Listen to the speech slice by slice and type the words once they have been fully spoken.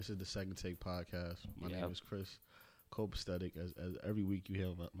This is the Second Take podcast. My name is Chris Copaesthetic. As every week you hear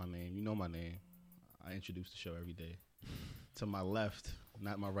my name, you know my name. I introduce the show every day. To my left,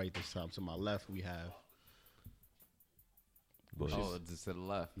 not my right this time. To my left, we have. Just to the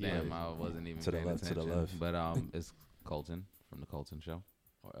left. Yeah. Damn, I wasn't even To the paying left, to the attention. left. But it's Colton from the Colton Show,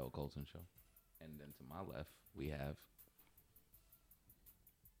 or El Colton Show. And then to my left, we have.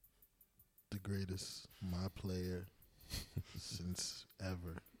 The greatest, my player since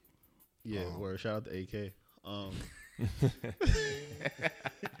ever. Yeah, word. Shout out to AK. This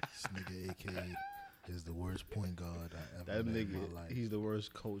nigga AK is the worst point guard I ever That met in nigga, my life. he's the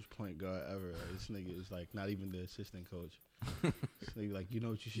worst coach point guard ever. Like, this nigga is like not even the assistant coach. This nigga like, you know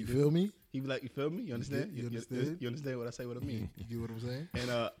what you You should do? feel me? He be like, you feel me? You understand? You understand? You understand what I say? What I mean? You get what I'm saying?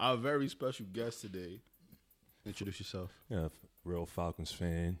 And our very special guest today. Introduce yourself. Yeah, real Falcons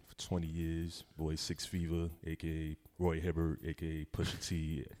fan for 20 years. Boy Six Fever, a.k.a. Roy Hibbert, a.k.a. Pusha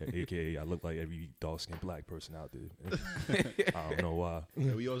T, a.k.a. I look like every dark-skinned black person out there. I don't know why.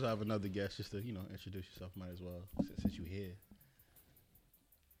 And we also have another guest just to, introduce yourself. Might as well, since you're here.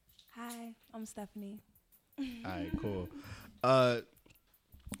 Hi, I'm Stephanie. All right, cool.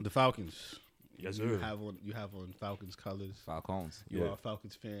 The Falcons. Yes, You sir. have on Falcons colors. Falcons. You Yeah. are a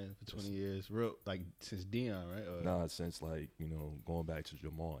Falcons fan for 20 years. Real, like, since Dion, right? Or, Nah, since going back to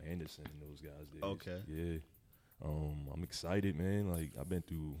Jamal Anderson and those guys days. Okay. Yeah. I'm excited, man. Like, I've been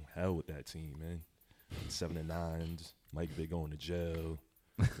through hell with that team, man. 7-9s, Mike Vick going to jail.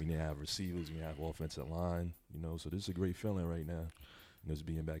 We didn't have receivers. We didn't have offensive line. So this is a great feeling right now. Just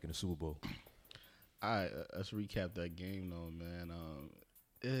being back in the Super Bowl. All right, let's recap that game, though, man.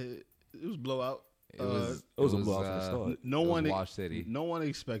 It was blowout. It was a blowout from the start. No it was one, Wash City. no one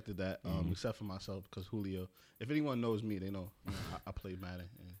expected that, except for myself, because Julio. If anyone knows me, they know I play Madden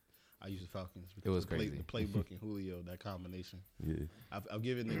and I use the Falcons. It was the crazy. The playbook and Julio, that combination. Yeah. I've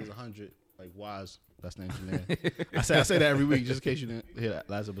given niggas 100, like Wise. That's the engineer. I say that every week, just in case you didn't hear that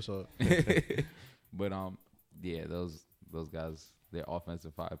last episode. But yeah, those guys, their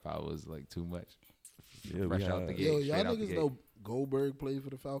offensive firepower was like too much. Yeah, Fresh out the gate. Yo, straight y'all out the niggas gate. know Goldberg played for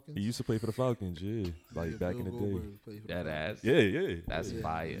the Falcons? He used to play for the Falcons, yeah. Like Yeah, back Bill in the day. Goldberg played for the That Falcons. ass. Yeah. That's Yeah.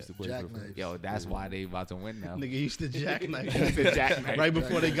 fire. He used to play for the Jackknife. Falcons. Yo, that's why they about to win now. Nigga used to jackknife. Jackknife. Right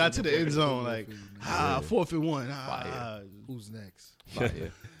before they got to the end zone, like, Fire. 4th and 1. Ah. Who's next?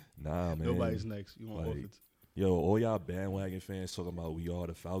 Fire. Nah, man. Nobody's next. You want Like, offense? Yo, all y'all bandwagon fans talking about we are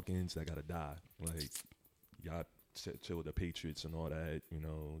the Falcons, that gotta die. Like, y'all chill with the Patriots and all that,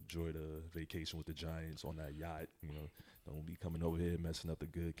 enjoy the vacation with the Giants on that yacht, Don't be coming over here messing up the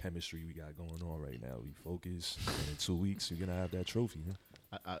good chemistry we got going on right now. We focus, and in 2 weeks, you're gonna have that trophy,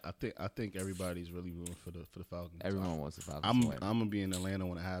 huh? I think everybody's really rooting for the Falcons. Everyone wants the Falcons I'm to win. gonna be in Atlanta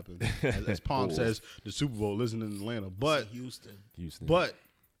when it happens. As Palm Cool. says, the Super Bowl isn't in Atlanta, but Houston. Houston. but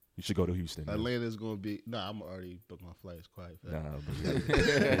You should go to Houston. man. Atlanta's gonna be. Nah, I'm already booked my flights. Quiet. For that.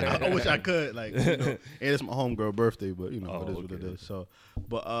 Nah, but I wish I could. Like, and it's my homegirl birthday, but it is what it okay. is. So,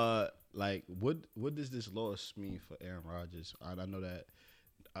 but like, what does this loss mean for Aaron Rodgers? I know that.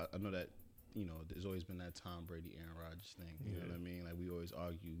 I know that. There's always been that Tom Brady, Aaron Rodgers thing. You know what I mean? Like, we always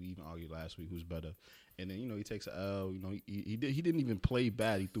argue. We even argued last week who's better. And then he takes an L. He didn't even play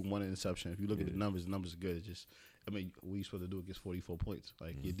bad. He threw one interception. If you look at the numbers are good. It's just, what are you supposed to do against 44 points?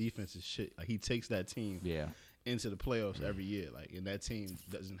 Like, your defense is shit. Like, he takes that team Yeah. into the playoffs every year. Like, and that team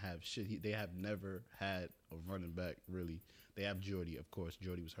doesn't have shit. They have never had a running back, really. They have Jordy, of course.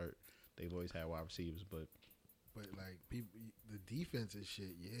 Jordy was hurt. They've always had wide receivers, but Like, people, the defense is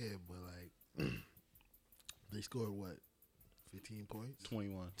shit, yeah, but, like, they scored, what, 15 points?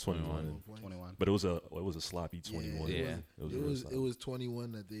 21. 21. points? 21. But it was a sloppy 21. Yeah. It was, real sloppy. It was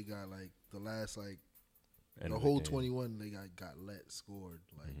 21 that they got, like, the last, like, End the of whole game. 21 they got scored.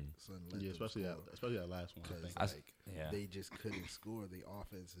 Like, son let Yeah, them especially score. that last one, I Because, think. like, yeah. they just couldn't score. The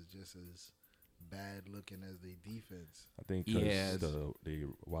offense is just as bad looking as the defense. I think because Yeah, the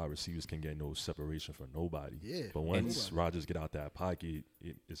wide receivers can get no separation from nobody. Yeah, But once nobody. Rodgers get out that pocket,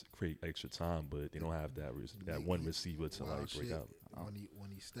 it's create extra time. But they don't have that one receiver to Wild like break shit. out. When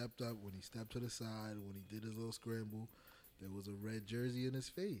he stepped up, when he stepped to the side, when he did his little scramble, there was a red jersey in his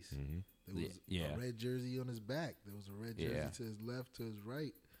face. Mm-hmm. There was Yeah. a red jersey on his back. There was a red jersey Yeah. to his left, to his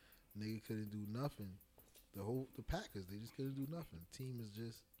right. Nigga couldn't do nothing. The Packers, they just couldn't do nothing. Team is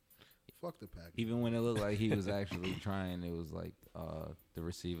just fuck the Packers. Even when it looked like he was actually trying, it was like the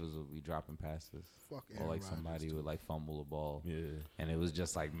receivers would be dropping passes. Fuck Or Aaron like Rodgers, somebody too. would like fumble the ball. Yeah. And it was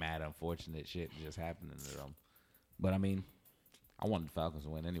just like mad unfortunate shit just happening to them. But I mean, I wanted the Falcons to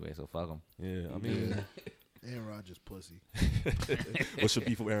win anyway, so fuck them. Yeah, I mean, Aaron Rodgers pussy. What's your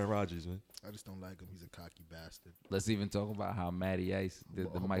beef with Aaron Rodgers, man? I just don't like him. He's a cocky bastard. Let's even talk about how Matty Ice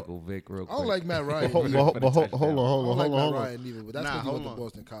did the Michael Vick real I hold don't like Matt Ryan. But either. hold For the on, touchdown. hold I on, don't like hold Matt on. Ryan either, but that's Nah, because he hold went to on.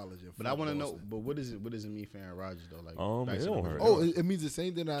 Boston College. and But I fuck want to know. Boston. But what does it mean for Aaron Rodgers though? Like, back It to don't the hurt. original. Oh, it means the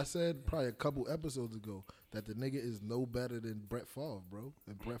same thing I said probably a couple episodes ago, that the nigga is no better than Brett Favre, bro.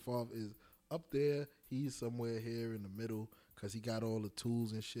 And Brett Favre is up there. He's somewhere here in the middle because he got all the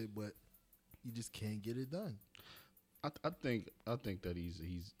tools and shit, but he just can't get it done. I think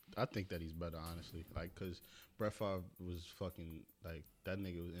that he's better, honestly. Like, cause Brett Favre was fucking like that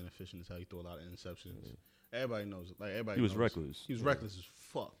nigga was inefficient as hell. He threw a lot of interceptions. Yeah. Everybody knows. Like everybody. He was knows. reckless. He was Yeah. reckless as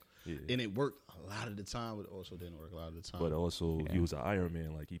fuck. Yeah. And it worked a lot of the time, but it also didn't work a lot of the time. But also, Yeah. he was an Iron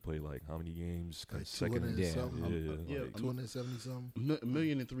Man. Like, he played, like, how many games Like consecutive? 200 Yeah. something. Yeah. Yeah. like, 270 something. A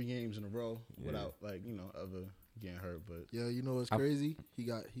million in 3 games in a row Yeah. without ever getting hurt. But Yeah, you know what's crazy? He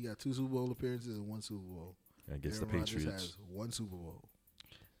got 2 Super Bowl appearances and 1 Super Bowl. against Aaron the Rodgers Patriots. has 1 Super Bowl.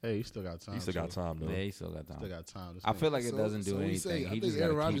 hey, he still got time. He still got so- time, though. Yeah, he still got time. Still got time. This I nigga- feel like it So- doesn't so do we anything. say, I He think just Aaron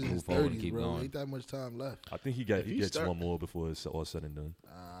got to Rodgers keep in moving his forward and 30s, keep bro. going. Ain't that much time left. I think he If he gets start- one more before it's all said and done.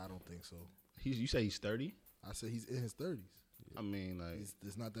 I don't think so. You say he's 30? I said he's in his 30s. I mean, like,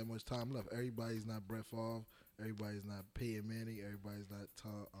 There's not that much time left. Everybody's not Brett Favre. Everybody's not Peyton Manning. Everybody's not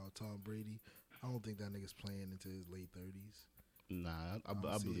Tom Brady. I don't think that nigga's playing into his late 30s. nah, I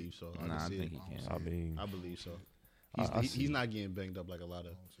don't see believe it. so. Nah, I can see think it. he can. I mean, I believe so. I He's see. not getting banged up like a lot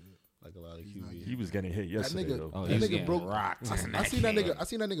of I don't see it. QBs. not he was getting hit yesterday, nigga- though. Oh, That he's nigga getting broke- rocked. in I seen that game. nigga. I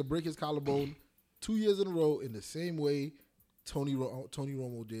seen that nigga break his collarbone 2 years in a row in the same way Tony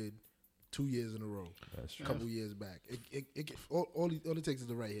Romo did 2 years in a row, That's a true. couple years back. All it takes is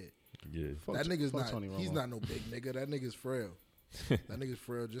the right hit. Yeah. Fuck- That nigga's fuck not. Tony He's Romo. not no big nigga. That nigga's frail. That nigga's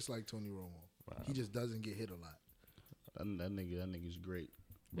frail, just like Tony Romo. Wow. He just doesn't get hit a lot. That nigga's great.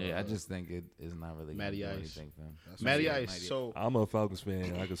 Yeah, I just think it is not really Matty gonna do Ice. anything for him. That's Matty what I'm Ice. Matty- So I'm a Falcons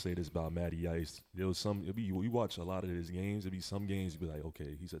fan. I can say this about Matty Ice. There was we watch a lot of his games. It'd be some games, you'd be like,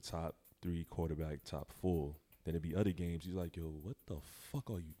 okay, he's a top 3 quarterback, top 4. Then it'd be other games, he's like, yo, what the fuck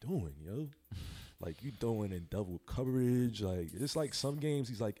are you doing, yo? Like, you throwing in double coverage. Like, it's like some games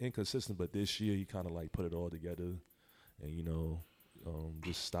he's like inconsistent, but this year he kind of like put it all together. And,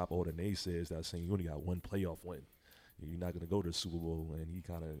 just stop all the naysayers that are saying you only got 1 playoff win. You're not going to go to the Super Bowl, and he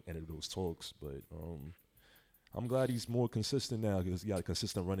kind of ended those talks. But I'm glad he's more consistent now because he got a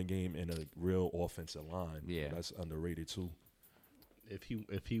consistent running game and a real offensive line. Yeah. That's underrated, too. if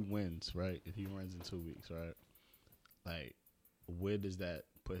he wins, right? If he wins in 2 weeks, right? Like, where does that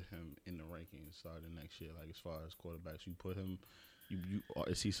put him in the rankings starting next year? Like, as far as quarterbacks, you put him.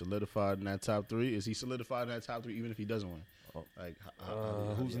 Is he solidified in that top 3? Is he solidified in that top 3 even if he doesn't win? Oh. Like,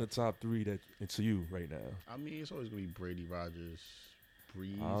 Who's in the top 3 to you right now? I mean, it's always gonna be Brady, Rodgers,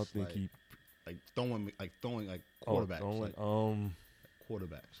 Breeze. I don't think like, he. throwing quarterbacks, like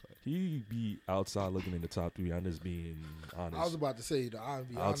quarterbacks. Like, he be outside looking in the top 3. I'm just being honest. I was about to say, I'll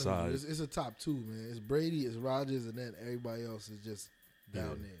be honest with you, it's a top 2, man. It's Brady, it's Rodgers, and then everybody else is just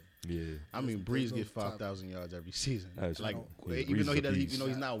down there. Yeah. I mean, There's Breeze no gets top- 5,000 yards every season. That's Like, true. Yeah, even Breeze though is he a doesn't, beast. even though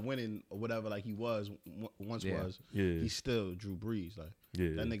he's not winning or whatever, like he was once Yeah. was, Yeah. he's still Drew Brees. Like Yeah.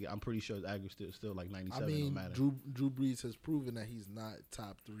 that nigga, I'm pretty sure his accuracy still like 97. I mean, no matter. Drew Brees has proven that he's not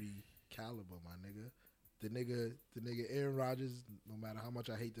top 3 caliber, my nigga. The nigga Aaron Rodgers, no matter how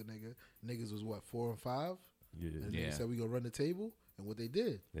much I hate the niggas was what, 4 and 5? Yeah. And Yeah. they said we gonna run the table, and what they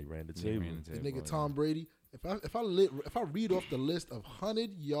did. They ran the They table. ran the The table, nigga yeah. Tom Brady. If I read off the list of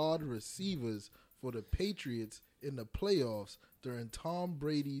 100-yard receivers for the Patriots in the playoffs during Tom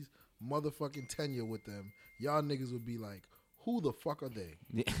Brady's motherfucking tenure with them, y'all niggas would be like, who the fuck are they?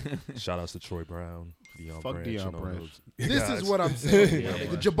 Shout outs to Troy Brown, Deion Fuck Branch. Deion and all Branch. those This guys. is what I'm saying. Yeah.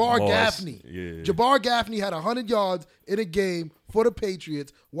 Nigga, Jabbar Moss. Gaffney. Yeah. Jabbar Gaffney had 100 yards in a game for the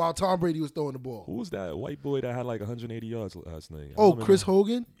Patriots while Tom Brady was throwing the ball. Who was that white boy that had like 180 yards last night? I Oh, don't Chris remember.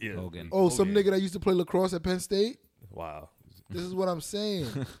 Hogan? Yeah. Hogan. Oh, some nigga that used to play lacrosse at Penn State? Wow. This is what I'm saying.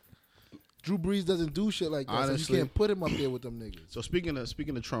 Drew Brees doesn't do shit like that, so Honestly. you can't put him up there with them niggas. So speaking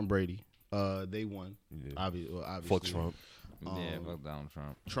of Trump Brady, they won. Yeah. Obviously, Fuck Trump. Yeah, Um, fuck Donald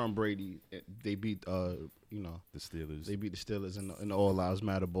Trump. Trump Brady, they beat The Steelers they beat the Steelers in the All Lives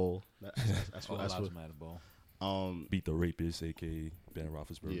Matter Bowl. That's All what. lives matter, ball. beat the rapist, aka Ben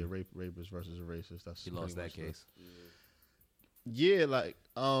Roethlisberger. Yeah, rapist versus a racist. That's He pretty lost that much the- case. Yeah, like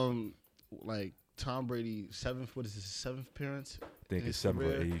Tom Brady what is his 7th appearance? I think in it's his 7th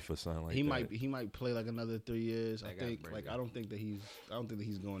or career. 8th or something like he that. might might play like another 3 years. I That guy's think crazy. I don't think that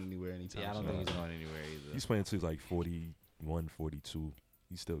he's going anywhere anytime. Yeah, I don't soon. think he's going anywhere either. He's playing to like 41, 42.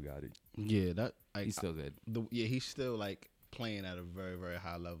 He still got it. Yeah, that He's still good. he's still like playing at a very, very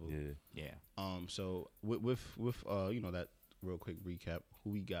high level. Yeah. Yeah. So with you know, that real quick recap,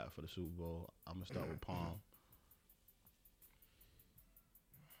 who we got for the Super Bowl? I'm gonna start with Palm.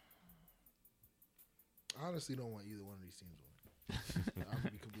 I honestly don't want either one of these teams to win. I'm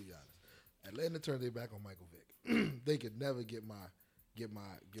gonna be completely honest. Atlanta turned their back on Michael Vick. They could never get my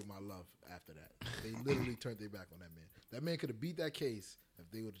love after that. They literally turned their back on that man. That man could have beat that case if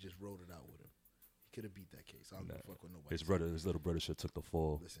they would have just rolled it out with him. He could have beat that case. I don't give a fuck with nobody. His little brother should took the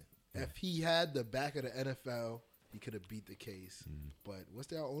fall. Listen, if he had the back of the NFL, he could have beat the case. But what's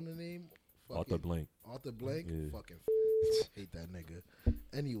their owner name? Arthur Blank. Arthur Blank. Yeah. Fucking hate that nigga.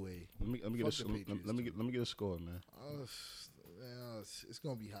 Anyway, Let me get fuck the Patriots, let me get a score, man. It's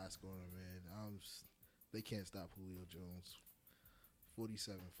gonna be high scoring, man. They can't stop Julio Jones.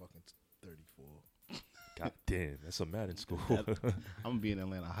 47 fucking 34. God damn, that's a Madden score. I'm gonna be in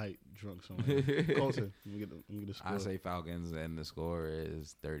Atlanta hype, drunk somewhere. Colton, let me get the score. I say Falcons, and the score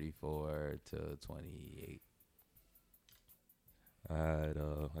is 34-28. I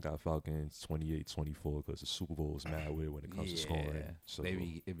got Falcons 28-24 because the Super Bowl is mad weird when it comes to scoring. So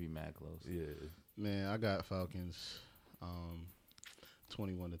it'd be mad close. Yeah. Man, I got Falcons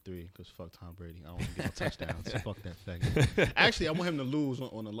 21-3 because fuck Tom Brady. I don't want to get no touchdowns. Fuck that fact. Actually, I want him to lose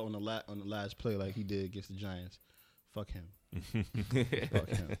on the last play like he did against the Giants. Fuck him. Fuck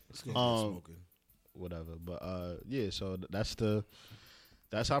him. It's gonna be smoking. Whatever. But yeah, so that's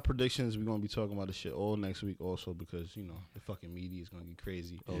our predictions. We're gonna be talking about this shit all next week also because, you know, the fucking media is gonna get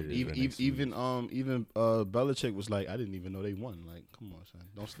crazy. Oh, yeah, even Belichick was like, I didn't even know they won. Like, come on, son.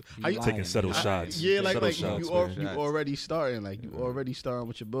 How you taking settled shots? Yeah, like shots, you already starting. Like you already starting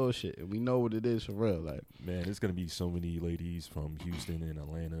with your bullshit, and we know what it is for real. Like, man, there's gonna be so many ladies from Houston and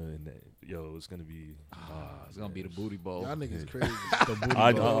Atlanta, and it's gonna be. It's gonna be the booty bowl. Y'all niggas crazy.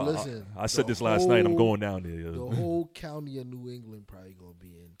 Listen, I said this last night. I'm going down there. Yo. The whole county of New England probably gonna be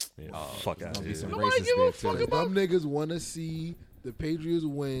in. Yeah, fuck out of here. Nobody give a fuck about them niggas. Want to see the Patriots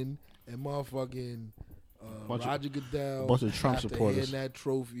win and motherfucking Roger Goodell, bunch of Trump supporters, hand that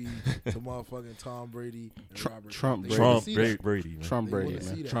trophy to motherfucking Tom Brady and Robert. Trump Brady, man. Trump Brady,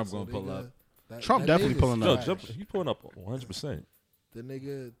 man. Trump gonna pull up. Trump definitely pulling up. No, he's pulling up 100%. The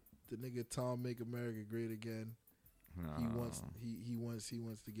nigga Tom make America great again. He wants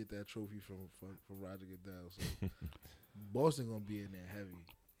to get that trophy from Roger Goodell. So Boston gonna be in there heavy.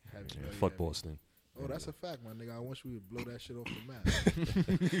 Fuck Boston. Oh, that's a fact, my nigga. I wish we would blow that shit off the map.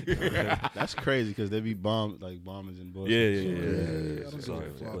 That's crazy because they be bombers in Boston. Yeah. I don't Sorry,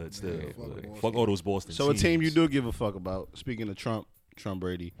 give a fuck, but still, man. fuck all those Boston. So teams. a team you do give a fuck about. Speaking of Trump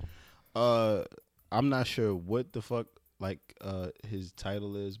Brady, I'm not sure what the fuck his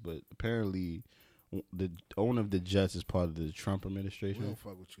title is, but apparently the owner of the Jets is part of the Trump We administration. don't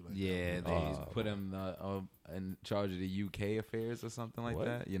fuck with you like Yeah, that. they put him in charge of the UK affairs or something like What?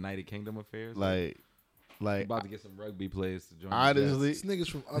 that. United Kingdom affairs. Like about to get some rugby players to join. honestly, This nigga's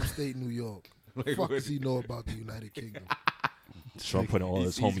from upstate New York. Like, Fuck what? does he know about the United Kingdom? Trump putting all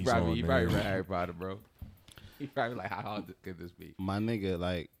his homies on, He man. probably read Harry Potter, bro. He probably like, how hard could this be? my nigga,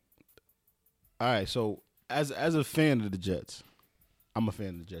 all right. So as a fan of the Jets, I'm a fan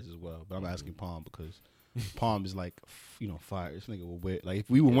of the Jets as well, but I'm asking Palm because Palm is fire. This nigga will wear if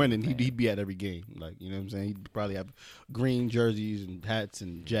we were winning, he'd be at every game. Like, you know what I'm saying? He'd probably have green jerseys and hats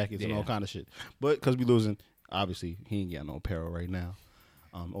and jackets and all kind of shit. But because we losing, obviously he ain't got no apparel right now.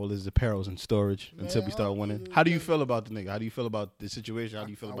 All his apparel's in storage until we start winning. How do you feel about the nigga? How do you feel about the situation? How do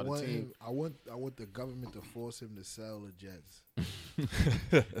you feel about the team? I want the government to force him to sell the Jets. I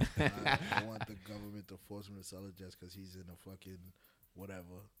want the government to force him to sell the Jets because he's in a fucking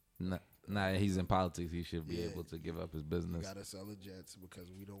whatever. Nah, he's in politics. He should be Yeah. able to give up his You business. gotta sell the Jets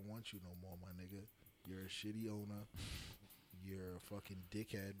because we don't want you no more, my nigga. You're a shitty owner. You're a fucking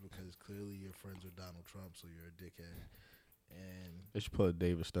dickhead because clearly you're friends with Donald Trump, so you're a dickhead. And They should put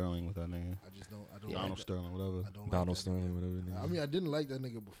David Sterling with that nigga. I just don't. I don't. Donald like that. Sterling, whatever. I don't like Donald that Sterling, nigga. whatever. his name I is. mean, I didn't like that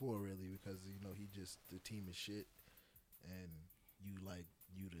nigga before really because the team is shit, and you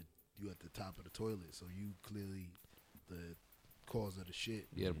at the top of the toilet, so you clearly the cause of the shit.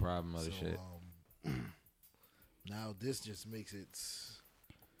 Yeah, the problem of the shit Now this just makes it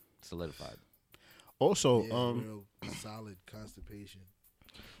solidified. Also, real solid constipation.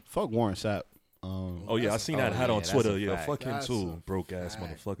 fuck Warren Sapp. Oh yeah, I That's seen a- that oh, hat yeah, on that's Twitter. a Yeah, fact. fuck him That's too, a broke ass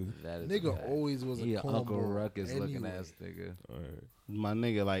fact. motherfucker. That is Nigga a fact. always was a He a Uncle cornball Ruckus looking anyway. ass nigga. Alright. My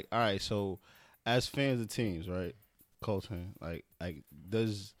nigga, all right, so as fans of teams, right, Colton, like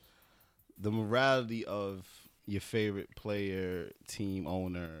does the morality of your favorite player, team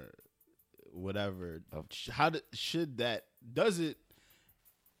owner, whatever,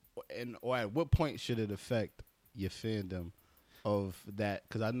 or at what point should it affect your fandom of that?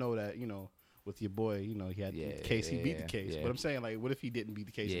 Because I know that with your boy, he had the case. He beat the case. yeah. But I'm saying, like, what if he didn't beat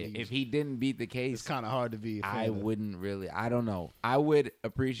the case? Yeah, and if he didn't beat the case, it's kind of hard to be. A fan I of. wouldn't really. I don't know. I would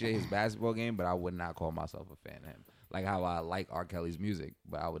appreciate his basketball game, but I would not call myself a fan of him. Like how I like R. Kelly's music,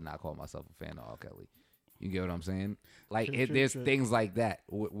 but I would not call myself a fan of R. Kelly. You get what I'm saying? Like there's things like that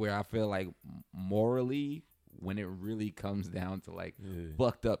where I feel like morally, when it really comes down to like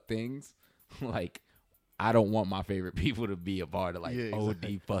fucked up things, like I don't want my favorite people to be a part of like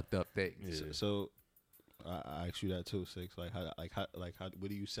OD fucked up things. Yeah. So I asked you that too, Six. Like how what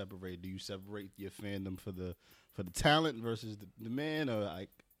do you separate? Do you separate your fandom for the talent versus the man, or like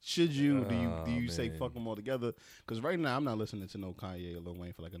should you? Do you say fuck them all together? Because right now I'm not listening to no Kanye or Lil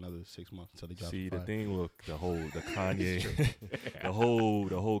Wayne for like another 6 months until they drop. See, the thing with the Kanye, the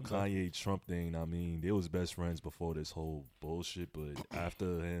whole Kanye Trump thing. I mean, they was best friends before this whole bullshit, but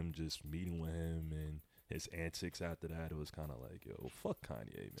after him just meeting with him and his antics after that, it was kind of like, yo, fuck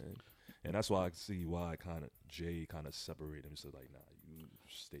Kanye, man. And that's why I see why Jay kind of separated him. So like, nah, you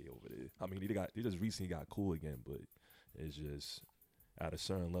stay over there. I mean, they just recently got cool again, but it's just at a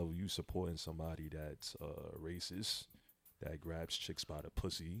certain level, you supporting somebody that's racist, that grabs chicks by the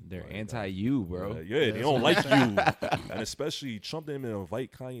pussy. They're anti-you, bro. Yeah, they don't like you. And especially Trump didn't even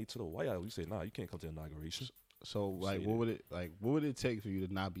invite Kanye to the White House. You say, nah, you can't come to the inauguration. So like, what would it take for you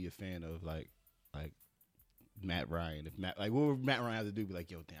to not be a fan of like Matt Ryan? What would Matt Ryan have to do? Be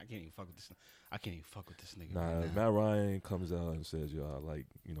like, yo, damn, I can't even fuck with this. I can't even fuck with this nigga. Nah, right if now. Matt Ryan comes out and says, yo,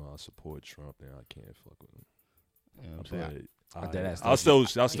 I support Trump, then I can't fuck with him. You know what I'm saying? I'll still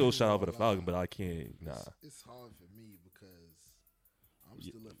shout out for the Falcon, but I can't. Nah, it's hard for me because I'm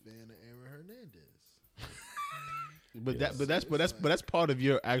still a fan of Aaron Hernandez. But that's part of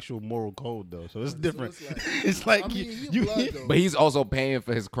your actual moral code though, so it's different. So it's like I mean, you blood, though. But he's also paying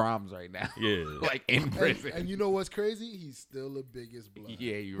for his crimes right now. yeah. Like in prison. And you know what's crazy? He's still the biggest blood.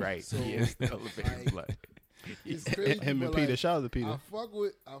 Yeah, you're right. So, He is still the biggest like, blood. It's crazy. him and but, Peter. like, Shout out to Peter. I fuck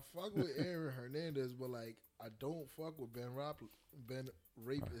with Aaron Hernandez, but like I don't fuck with Ben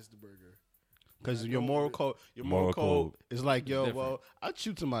Rapistersburger. Because I your don't moral really- code, Moral code is like, yo, different. well, I'd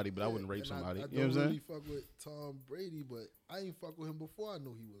shoot somebody, but I wouldn't rape And somebody. I You know what I'm don't saying? really fuck with Tom Brady, but I ain't fuck with him before I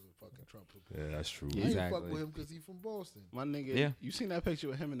knew he was a fucking Trump supporter. Yeah, that's true. Yeah. I ain't Exactly. fuck with him because he from Boston. My nigga, Yeah. you seen that picture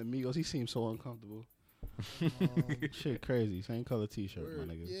with him and the Migos? He seems so uncomfortable. Shit, crazy. Same color T-shirt, Word.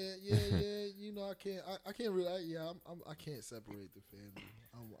 my nigga. Yeah. You know, I can't really. I can't separate the family.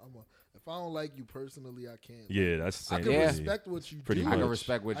 If I don't like you personally, I can't. Yeah, that's the I same. can Yeah. respect what you Pretty do. I can much.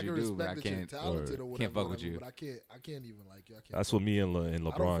 respect what I you can do, respect but I that can't. you're talented or whatever. Can't fuck with you. But I can't even like you. I can't. That's what me and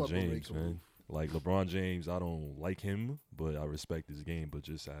fuck LeBron with Ray James, man. Caruth. Like LeBron James, I don't like him, but I respect his game. But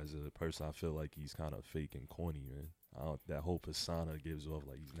just as a person, I feel like he's kind of fake and corny, man. That whole persona gives off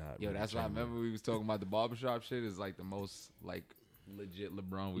like he's not. Yo, really that's why I genuine. remember we was talking about the barbershop shit is like the most like legit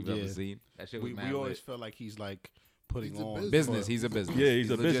LeBron we've Yeah. ever seen. That shit was We mad always lit. felt like he's like putting He's a on Business. He's a business. Yeah, he's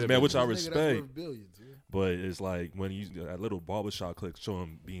a legit businessman, which I This nigga that's respect. worth billions, yeah. But it's like when you that little barbershop clip show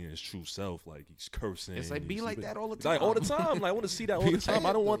him being his true self, like he's cursing. It's like be he's- like that all the It's time. like all the time. Like I want to see that all the time.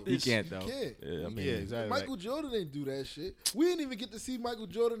 I don't want He this. can't You though. can't. Yeah, I mean, Yeah, exactly. Michael Jordan ain't do that shit. We didn't even get to see Michael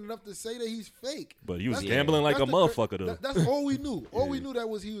Jordan enough to say that he's fake. but he was That's- gambling like a that's the- motherfucker though. That's all we knew. All we knew that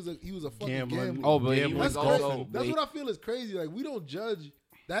was he was a fucking Gambling. gambler. Oh, but he Gambling. was That's also. crazy. That's what I feel is crazy. Like we don't judge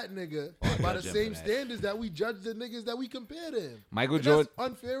that nigga by the judge him same for that. standards that we judge the niggas that we compare to him. Michael And Jordan. that's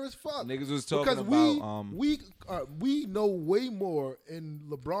unfair as fuck. Niggas was talking because about. we know way more, and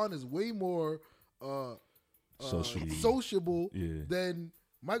LeBron is way more sociable Yeah. than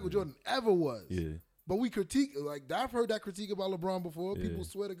Michael Jordan ever was. Yeah. But we critique, like, I've heard that critique about LeBron before. Yeah. People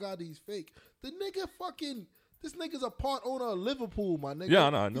swear to God that he's fake. The nigga this nigga's a part owner of Liverpool, my nigga. Yeah,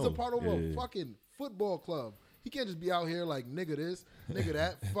 I He's know. a part owner of Yeah. a fucking football club. He can't just be out here like, nigga this, nigga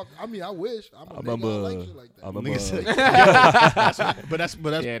that. Fuck, I mean, I wish. I'm a I nigga, remember. I like shit like that. I remember. Nigga said- but that's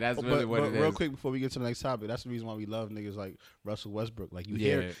Yeah, that's really what it real is. quick before we get to the next topic, that's the reason why we love niggas like Russell Westbrook. Like you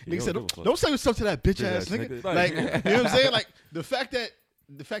Yeah. hear He niggas said, don't give a fuck. don't say stuff to that bitch ass ass nigga. nigga. Like Like- you know what I'm saying? Like the fact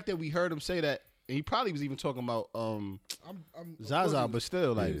that we heard him say that, and he probably was even talking about I'm Zaza, but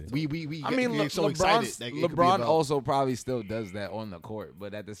still, like Yeah. we I mean, get so excited. LeBron's- That it could be LeBron about- also probably still does that on the court,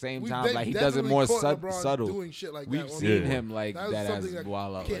 but at the same time, They like he does it definitely more caught LeBron subtle. doing shit like We've that on seen the Yeah. him like That was that something as that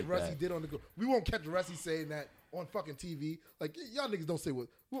wild out Kid like Rusty that. did on the court. We won't catch Rusty saying that on fucking TV. Like y'all niggas don't say what.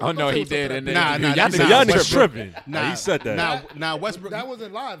 Oh don't no, say he what's up did, to and that then Nah, y'all nah, niggas- nah, Y'all niggas Westbrook- tripping. Nah, He said that. Now Westbrook. That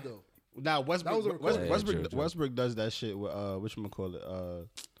wasn't live though. Now Westbrook, was a recording. Westbrook, True. Westbrook does that shit with whatchamacallit,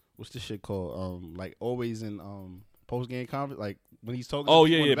 what's this shit called? Like always in post game conference, like when he's talking. Oh,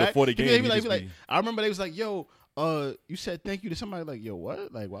 to yeah, people in yeah, the back, before the he be game, like, he he be like, just I remember they was like, yo, You said thank you to somebody like, yo,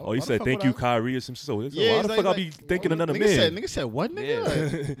 what? Like, why? Oh, why you the said fuck thank would you, I- Kyrie, or some shit. So why Yeah, the fuck I be thinking another man? Nigga said what,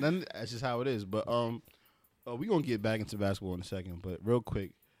 nigga? Like, that's just how it is. But we gonna get back into basketball in a second. But real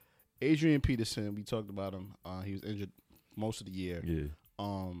quick, Adrian Peterson, we talked about him. He was injured most of the year.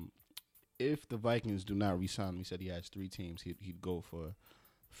 Yeah. If the Vikings do not re-sign him, he said he has 3 teams he'd go for.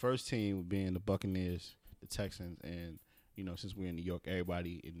 First team being the Buccaneers, the Texans, and since we're in New York,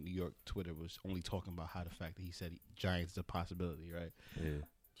 everybody in New York Twitter was only talking about how the fact that he said Giants is a possibility, right?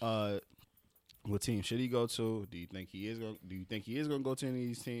 Yeah. What team should he go to? Do you think he is going? Do you think he is going to go to any of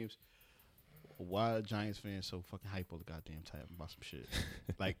these teams? Why are Giants fans so fucking hype all the goddamn time about some shit?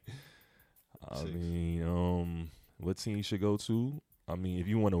 Like, I mean, what team you should go to? I mean, if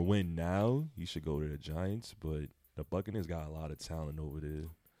you want to win now, you should go to the Giants. But the Buccaneers got a lot of talent over there.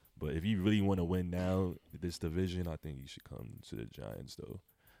 But if you really want to win now, this division, I think you should come to the Giants, though.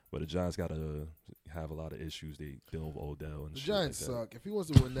 But the Giants got to have a lot of issues. They dealing with Odell and The shit Giants like that. suck. If he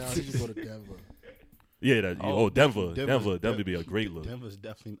wants to win now, he should go to Denver. Yeah, Denver. Denver's- Denver would be a great look. Denver's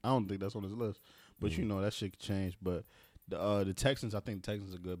definitely. I don't think that's on his list, but that shit could change. But the Texans, I think the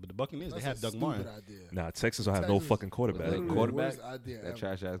Texans are good. But the Buccaneers, That's they have a Doug stupid Martin. idea. Nah, Texans don't have no Texans- fucking quarterback. Like Literally quarterback? the worst idea That ever.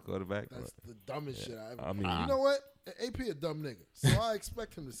 trash ass quarterback. That's the dumbest shit I ever. I mean, You know what? AP a dumb nigga, so I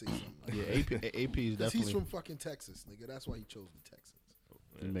expect him to say something. Like Yeah, AP is because definitely. he's from fucking Texas, nigga. That's why he chose the Texans.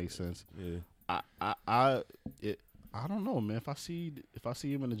 It makes sense. Yeah. I don't know, man. If I see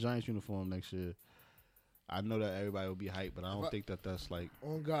him in the Giants uniform next year, I know that everybody will be hyped, but I don't think that's like.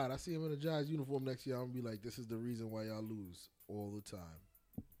 On God, I see him in a Giants uniform next year. I'm gonna be like, this is the reason why y'all lose all the time,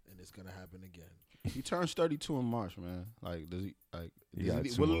 and it's gonna happen again. He turns 32 in March, man. Like, does he like? He got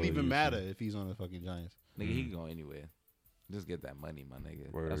two Will more it even years, matter man. if he's on the fucking Giants? Nigga, he can go anywhere. Just get that money, my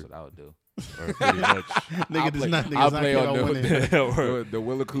nigga. Word. That's what I would do. Or pretty much. Nigga does not. I'll Niggas not play care on about winning. Word. the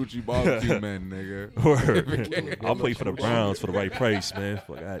Willacoochee barbecue men, nigga. Word. I'll play for the Browns for the right price, man.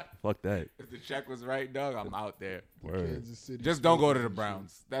 Fuck that. If the check was right, dog, I'm out there. Word. Kansas City. Just don't go to the Chiefs.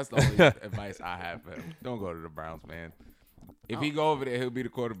 Browns. That's the only advice I have for him. Don't go to the Browns, man. If he go over there, he'll be the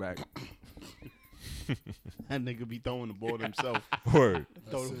quarterback. That nigga be throwing the ball to himself. Word.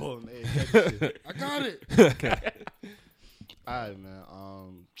 Throw the it. ball in the air. Catch the shit. I got it. All right, man.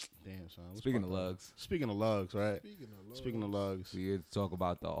 Damn, son. What's Speaking fucked of up? lugs, Speaking of lugs, right? Speaking of Lugs, we here to talk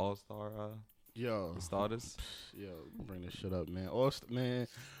about the All-Star yo, starters. bring this shit up, man. Man,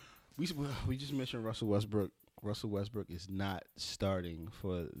 we just mentioned Russell Westbrook. Russell Westbrook is not starting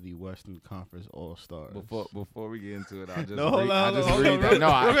for the Western Conference All Stars. Before we get into it, I'll just No, hold read, on, I'll just hold read on, that.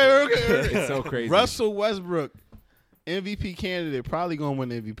 No, okay. it's so crazy. Russell Westbrook, MVP candidate, probably gonna win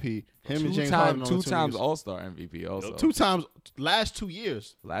MVP. Him and James Harden on the two times teams. All-Star MVP also. 2 times last 2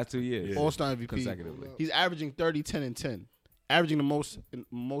 years. Last 2 years. Yeah. All Star MVP consecutively. He's averaging 30, 10, and 10. Averaging the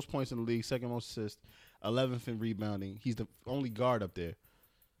most points in the league, second most assists, 11th in rebounding. He's the only guard up there.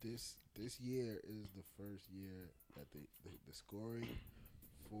 This year is the first year that the scoring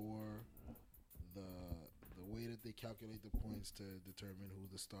for the way that they calculate the points to determine who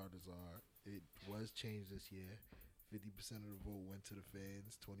the starters are. It was changed this year. 50% of the vote went to the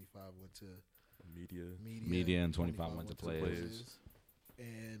fans, 25 went to Media. And 25 went to players.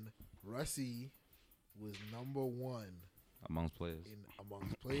 And Russie was number 1 Amongst players.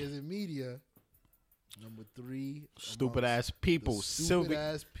 amongst players in media. Number 3, Stupid ass people, stupid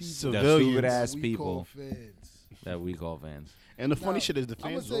ass people, civilians. Stupid ass we people. call fans. That we call fans. And the funny Now, shit is the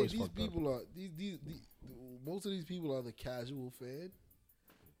I'm gonna fans say always these fucked up. people are these most of these people are the casual fan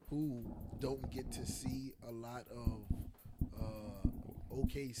who don't get to see a lot of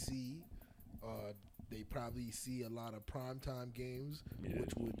OKC. They probably see a lot of primetime games, Yeah.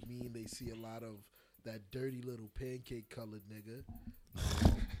 which would mean they see a lot of that dirty little pancake colored nigga.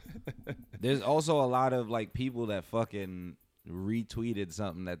 There's also a lot of like people that fucking retweeted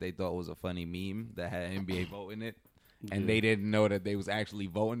something that they thought was a funny meme that had NBA vote in it, and they didn't know that they was actually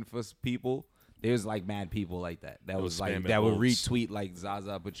voting for people. There's like mad people like that. That was like spamming that would votes. retweet like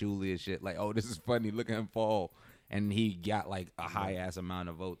Zaza Pachulia and shit. Like, oh, this is funny. Look at him fall, and he got like a high ass amount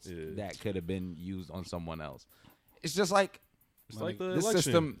of votes Yeah. that could have been used on someone else. It's just like. It's like the The election.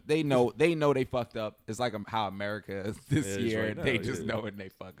 system, they know they fucked up. It's like how America is this Yeah, it's year, right and they now, just yeah. know when they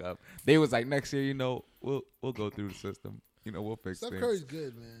fuck up. They was like, next year, we'll go through the system. We'll fix Steph things. Curry's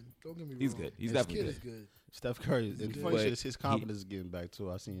good, man. Don't get me wrong. He's good. He's This definitely kid good. is good. Steph Curry. And the good. funny shit But is his confidence is getting back too.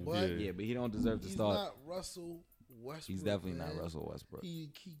 I seen him. But Yeah, but he don't deserve to he's start. not Russell Westbrook. He's definitely man. not Russell Westbrook. He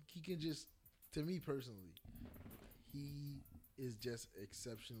can just, to me personally, he is just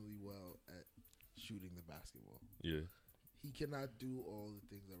exceptionally well at shooting the basketball. Yeah. He cannot do all the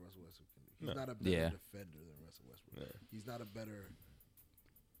things that Russell Westbrook can do. He's No. not a better Yeah. defender than Russell Westbrook. Yeah. He's not a better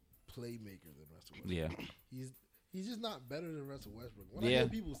playmaker than Russell Westbrook. Yeah. He's just not better than Russell Westbrook. When I Yeah. hear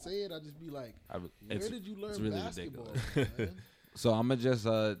people say it, I just be like, where did you learn really basketball, ridiculous. man? So I'm gonna just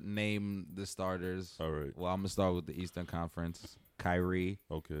name the starters. All right. Well, I'm gonna start with the Eastern Conference. Kyrie.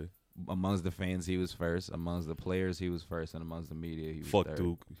 Okay. Amongst the fans, he was first. Amongst the players, he was first, and amongst the media, he was Fuck third.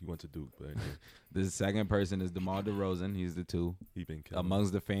 Duke. He went to Duke, but anyway, The second person is DeMar DeRozan. He's the 2. he been killing.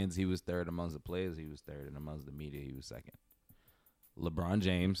 Amongst the fans, he was third. Amongst the players, he was third, and amongst the media, he was second. LeBron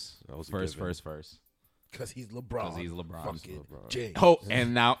James, That was a first. Because he's LeBron. Because he's LeBron. Fucking LeBron. James. Oh,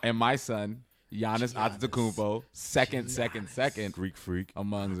 and my son, Giannis Giannis. Antetokounmpo, second Greek freak.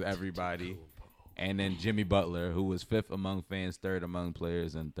 amongst everybody. And then Jimmy Butler, who was 5th among fans, 3rd among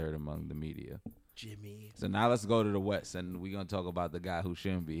players, and 3rd among the media. Jimmy. So now let's go to the West, and we're going to talk about the guy who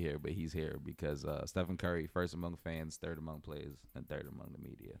shouldn't be here, but he's here because Stephen Curry, 1st among fans, 3rd among players, and 3rd among the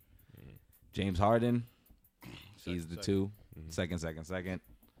media. James Harden, he's the 2. Second.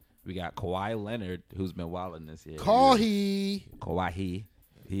 We got Kawhi Leonard, who's been wilding this year. Kawhi.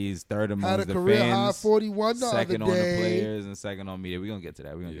 He's 3rd among Had a the career fans, high 41 the other second on the day. players, and second on media. We're going to get to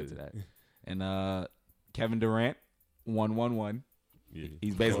that. And Kevin Durant, 1-1-1. Yeah.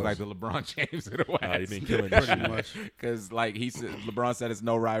 He's basically like the LeBron James of the West. He been killing this Pretty shit. much. Because like LeBron said, it's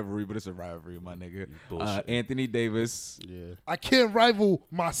no rivalry, but it's a rivalry, my nigga. Bullshit. Anthony Davis. Yeah. I can't rival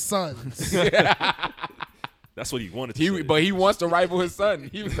my sons. That's what he wanted to say. But he wants to rival his son.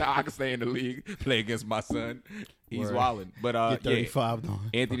 He was like, I can stay in the league, play against my son. He's Word. wilding. But Get 35 though.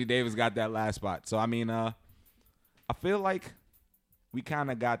 Anthony Davis got that last spot. So I mean, I feel like we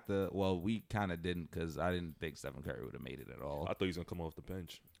kind of got we kind of didn't because I didn't think Stephen Curry would have made it at all. I thought he was gonna come off the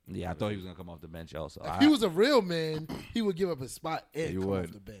bench. Yeah, I thought he was gonna come off the bench also. If he was a real man, he would give up his spot and He come would.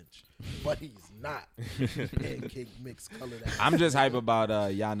 off the bench. But he's not. Pancake mix colored ass. I'm just hype about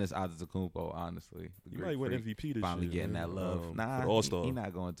Giannis Antetokounmpo, honestly. The He Greek might win freak. MVP this Finally year. getting man. that love. For Nah, the All-Star. he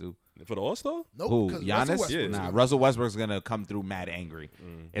not going to. For the All-Star? Nope, Who? 'cause Giannis? Russell Westbrook's Yeah. Nah, gonna Russell Westbrook's gonna come through mad angry.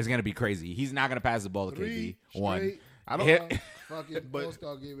 It's gonna be crazy. He's not gonna pass the ball to three KD. One. straight, I don't. Hit- fucking But-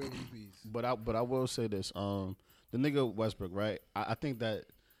 All-Star game MVPs. But I will say this. The nigga Westbrook, right? I think that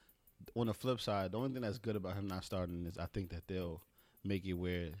on the flip side, the only thing that's good about him not starting is I think that they'll make it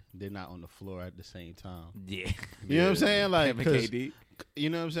where they're not on the floor at the same time. Yeah. You know what I'm saying? Like, Him and 'cause- KD. you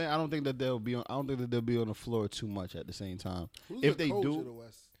know what I'm saying? I don't think that they'll be on the floor too much at the same time. Who's If the they coach do- of the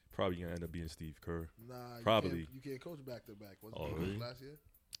West? Probably gonna end up being Steve Kerr. Nah, Probably. You can't coach back to back. Wasn't Oh, he really? last year?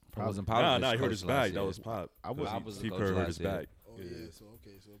 I wasn't Nah, Popovich he hurt coach his last back. year. That was Pop. I was- Pop was the Steve coach Kerr hurt last his year. back. Oh Yeah. yeah, so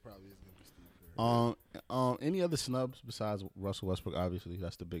it probably is gonna be Steve Kerr. Any other snubs besides Russell Westbrook? Obviously,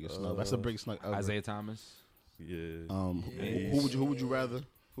 that's the biggest snub. That's the biggest snub ever. Isaiah Thomas. Yeah. Who would you rather?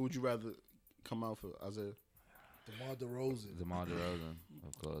 Who would you rather come out for Isaiah? DeMar DeRozan. DeMar DeRozan,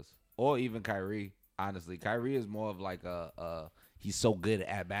 of course. Or even Kyrie. Honestly, Kyrie is more of like he's so good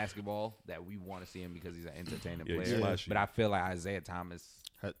at basketball that we want to see him because he's an entertaining Yeah, he's player. flashy. But I feel like Isaiah Thomas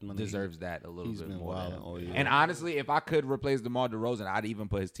Man, deserves that a little he's bit been more. than wilding him. all year. And honestly, if I could replace DeMar DeRozan, I'd even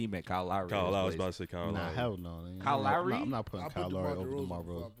put his teammate Kyle Lowry. Kyle in Lowry. I was his about place. to say Kyle Nah, Lowry. hell no. nigga. Kyle Lowry? I'm not putting I Kyle put Lowry DeMar over DeRozan DeMar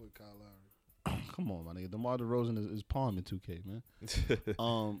before I Rose. put Kyle Lowry. Come on, my nigga. DeMar DeRozan is palm in 2K, man.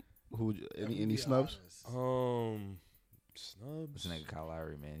 Who would you, I'm gonna any be snubs? honest. Snubs. This nigga Kyle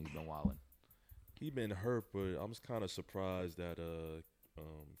Lowry, man, he's been wilding. He been hurt, but I'm just kind of surprised that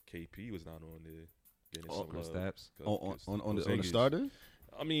KP was not on there. Getting some Chris love. Stapps. On the Porzingis. starter?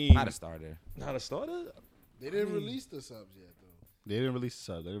 I mean, Not a starter. not a starter. They didn't release the subs yet though. They didn't release the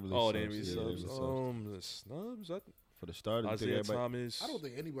subs. They didn't release Oh, subs. they didn't Yeah, release they subs. didn't release The snubs. For the starter, you think Isaiah everybody- Thomas. I don't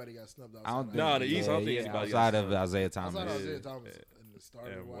think anybody got snubbed outside. I don't of think. Nah, the Isaiah East, I don't think anybody got outside of snubbed. Isaiah Outside Thomas. of Isaiah Yeah. Thomas in the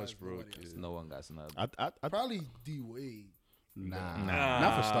starter And wise, Westbrook, nobody got yeah. snubbed. No one got snubbed. I Probably D Wade. nah, Nah,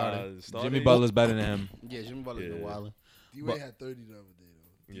 not for starting. Jimmy Butler's better than him. Yeah, Jimmy Butler's been Yeah. wilding. D But- Wade had 30 the other day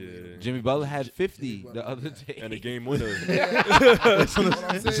though. Yeah. Jimmy Butler had 50 Jimmy the Butler, other yeah. day. And a game winner. What I'm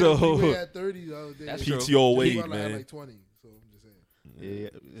saying, So- D Wade had 30 the other day. That's Jimmy true. PTO Wade, Butler had man. like 20. So I'm just saying.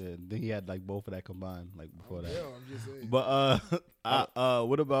 Yeah. Then he had like both of that combined, like before that. Yeah, I'm just saying. But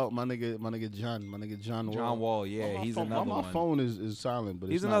what about my nigga John Wall? John Wall, yeah, My he's phone, another my one. phone is silent, but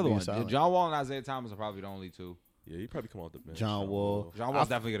He's it's not another being one. silent. John Wall and Isaiah Thomas are probably the only two. Yeah, he probably come off the bench. John Wall. John Wall's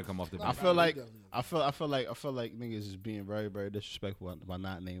definitely gonna come off the I bench. feel like Definitely. I feel like niggas is being very, very disrespectful by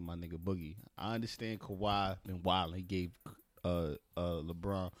not naming my nigga Boogie. I understand Kawhi been wild. He gave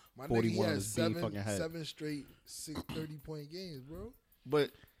LeBron My nigga, 41 he on had his bean fucking head. 7 straight 30-point games, bro.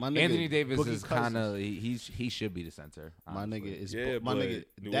 But my nigga Anthony Davis Boogie is Cousins, kind of he should be the center. my honestly. nigga is Yeah, my but nigga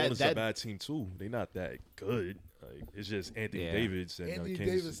New that Orleans is a that bad team too. They not that good. Like it's just Anthony Yeah. Davis and Anthony Kansas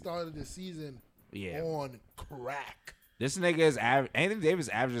Davis City. started the season Yeah. on crack. This nigga is Anthony Davis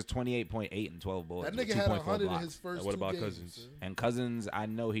averages 28.8 and 12 boards. That with nigga had 2.4 100 in blocks. his first What two about games. Cousins? son. And Cousins, I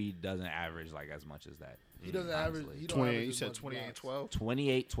know he doesn't average like as much as that. He doesn't average. He don't 28. average You as said much 28 and blocks. 12.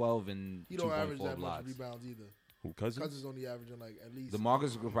 28, 12, and He don't average 2.4 that much blocks. rebounds either. Who, Cousins? Cousins only averaging like at least.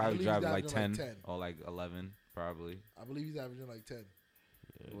 DeMarcus could I probably believe drive he's like averaging 10, like 10. or like 11, probably. I believe he's averaging like 10,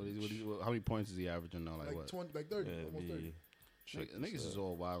 How many points is he averaging now? Like, like what? 20, like 30, Yeah, almost 30. Niggas is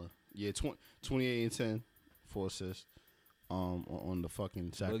all wildin'. Yeah, 28 and 10, 4 assists. On the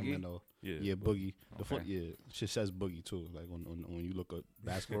fucking Sacramento. Yeah. Boogie. The Okay. shit says Boogie too. Like when you look at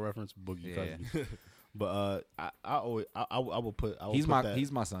basketball reference, Boogie Yeah. Cousins. But I will put. He's that,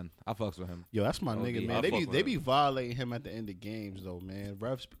 my son. I fucks with him. Yo, that's my OD. nigga, I man. fuck with They him. be violating him at the end of games though, man.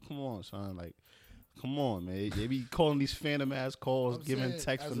 Refs, come on, son. Like, come on, man. They be calling these phantom ass calls, I'm giving saying,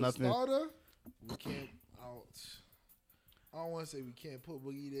 text as for a nothing. Starter, we can't. I don't want to say we can't put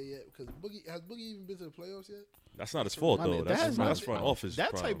Boogie there yet because has Boogie even been to the playoffs yet? That's not his fault I mean, though. that's not- That's front office.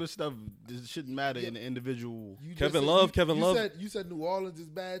 That problem. type of stuff shouldn't matter in the individual. You just Kevin said- Love, you Love. Said, you said New Orleans is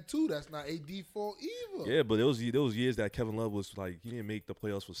bad too. That's not AD fault either. Yeah, but there was years that Kevin Love was like he didn't make the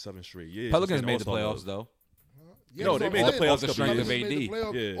playoffs for 7 straight years. Pelicans Just made the All-Star playoffs Love. though. Yeah, No, that's they what made I'm the saying. playoffs off the strength of Pelicans made AD. the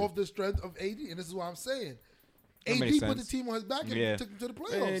playoff Yeah. off the strength of AD, and this is what I'm saying. That AD makes put the sense. team on his back and Yeah. took him to the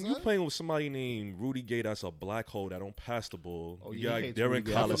playoffs. Man, you son. playing with somebody named Rudy Gay that's a black hole that don't pass the ball. Oh, you yeah, he got hates Darren Rudy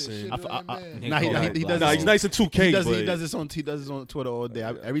Gay. Shit Collison. on that man. Nah, he He does Nah, this he's nice in 2K, he but does this on Twitter all day.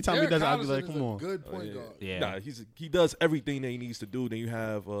 Every time he Derek does it, I'll be Collison like, is come a on. good point yeah. guard. Yeah. Nah, he does everything that he needs to do. Then you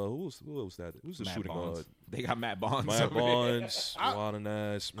have who was that? Who's the Matt shooting Barnes. guard? They got Matt Barnes. Matt over there. Barnes, I- Warren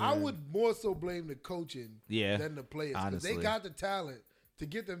Ass. I man. would more so blame the coaching Yeah, than the players because they honestly. got the talent to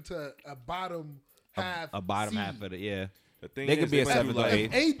get them to a bottom half. A bottom seed. half of it. The thing They could is, be a might seventh or like-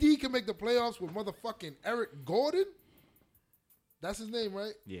 eighth. If AD can make the playoffs with motherfucking Eric Gordon, that's his name,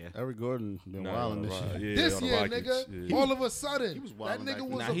 right? Yeah. Eric Gordon been Nah, wilding this right, year. yeah, This on the year, Rockets, nigga, yeah. all of a sudden, He was that wilding back nigga then.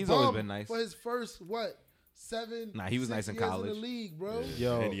 was Nah, a he's always bum been nice. for his first 7. Nah, he was 6 nice in years college. in the league, bro.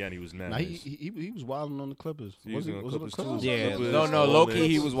 Yo, Indiana, he was mad. nah, he was wilding on the Clippers. He was on the it Clippers, too. Clippers? Yeah, Clippers, no, all low that. key,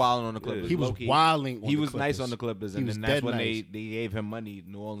 he was wilding on the Clippers. He was Low-key. wilding. On He the was nice Clippers. on the Clippers, He and was then that's dead when nice. they gave him money.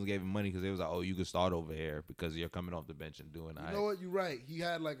 New Orleans gave him money because they was like, "Oh, you can start over here because you're coming off the bench and doing all You right." know what? You're right. He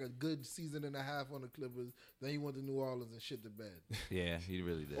had like a good season and a half on the Clippers. Then he went to New Orleans and shit the bed. Yeah, he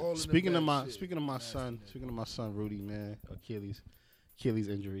really did. All in the Speaking of bad my shit. speaking of my Nasty, son, man. speaking of my son Rudy, man, Achilles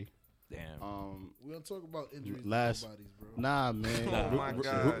injury. Damn. We don't talk about injuries. Last- to nobodies, bro. Nah, man. Oh my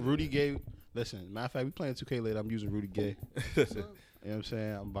God. Rudy Gay. Listen, matter of fact, we playing 2K later. I'm using Rudy Gay. What's up? You know what I'm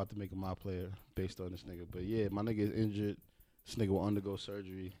saying? I'm about to make him my player based on this nigga. But yeah, my nigga is injured. This nigga will undergo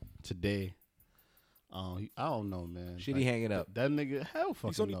surgery today. I don't know, man. Should he hang it up? That nigga, hell fucking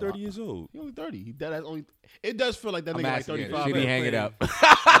He's only no. 30 years old. He only 30. He dead ass only. It does feel like that I'm nigga like asking you, 35. should he man. hang it up?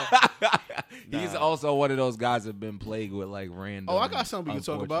 He's also one of those guys that have been plagued with like random. Oh, I got something we can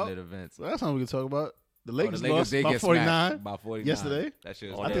talk about. unfortunate Events. So that's something we can talk about. The Oh, Lakers, the Lakers lost did by get 49. smacked by 49 yesterday. That shit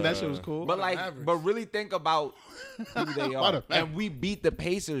was Oh, I think that crazy. shit was cool. But like, Mavericks. but really think about who they By are. the And we beat the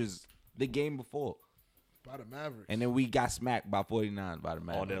Pacers the game before, By the Mavericks. and then we got smacked by 49 by the On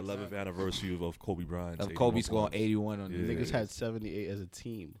Mavericks. the 11th anniversary of Kobe Bryant. Of Kobe scoring 81 on Yeah. the Niggas had 78 as a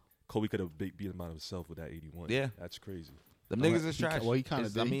team. Kobe could have beat him out of himself with that 81. Yeah. That's crazy. Them niggas is trash. Well, he kind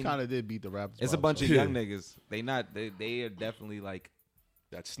of It's- did. He kind of did beat the Raptors. It's a by bunch of himself. young niggas. They are definitely like.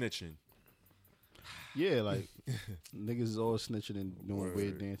 That's snitching. Yeah, like niggas is always snitching and doing Word.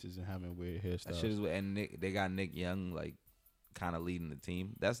 weird dances and having weird That hairstyles. shit is and they got Nick Young like kind of leading the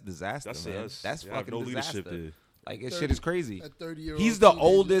team. That's disaster, That's man. That's you have fucking no disaster. leadership there. Like this 30 shit is crazy. That 30-year-old He's the teenager.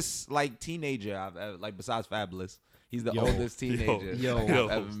 oldest like teenager I've ever, like besides Fabulous. He's the Yo. oldest teenager Yo.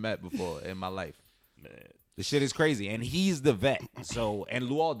 I've ever met before in my life. Man. The shit is crazy, and he's the vet. So and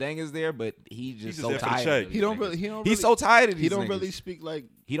Luol Deng is there, but he's He's just just so there for the tired. check. of He these don't niggas. really. He don't. He's really, so tired of these. He don't niggas. really speak like.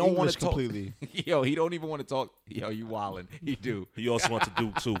 He don't want English to talk. completely. Yo, he don't even want to talk. Yo, you wildin'. He do. He also wants to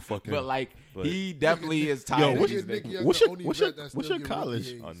do too. Fucking. But like But- he definitely is tired. Yo, of what's these your Nick niggas. Young, What's the your- only what's vet your- that what's still your get rookie college?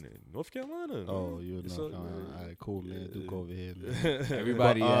 A's. North Carolina. Oh, you're It's North all Carolina. good. All right, cool, man. Duke over here, man.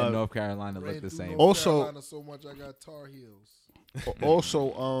 Everybody But, at North Carolina Ran look the through same. North Also- Carolina so much I got Tar Heels.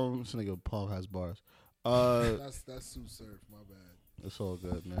 Also, this nigga Paul has bars. That's Sue Surf. My bad. It's all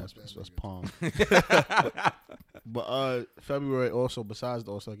good, man. That's nigga. Palm. But February also, besides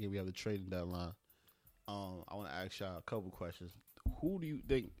the All-Star game, we have the trading deadline. I want to ask y'all a couple questions. Who do you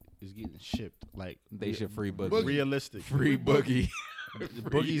think is getting shipped? Like They should free Boogie. Boogie. realistic. Free Boogie.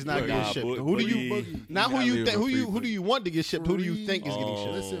 Boogie's not getting shipped. Who do you? Boogie. Not who gotta you leave think? him Who free you? Who do you want to get shipped? Who do you Free- think is getting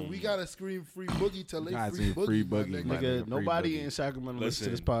shipped? Listen, we gotta scream free Boogie till they Guys, free need free Boogie, Boogie, my man. nigga. Nigga, Free nobody Boogie. in Sacramento listens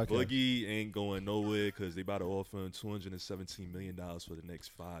to Listen, this podcast. Boogie ain't going nowhere because they about to offer him $217 million for the next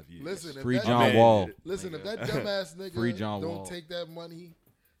 5 years. Listen, if Free that John Man. Wall. Listen, if that dumbass nigga Free John don't Wall. take that money,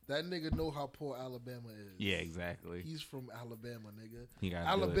 that nigga know how poor Alabama is. Yeah, exactly. He's from Alabama, nigga. He gotta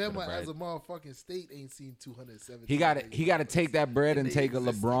do it for the Alabama bread. as a motherfucking state ain't seen 270. He got to He got to take that bread and They take a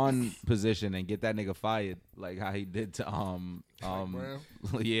exist. LeBron position and get that nigga fired, like how he did to Brown?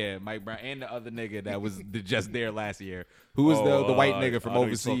 yeah, Mike Brown and the other nigga that was just there last year. Who was the white nigga from I know who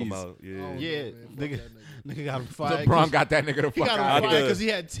you're talking overseas? about. Yeah. Oh, Yeah, man, fuck nigga, that nigga got him fired. LeBron got that nigga the He fuck got him out of fired here. because he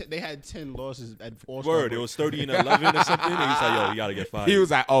had they had 10 losses at All-Star Word, break. it was 30 and 11 or something. And he's like, yo, you gotta get fired. He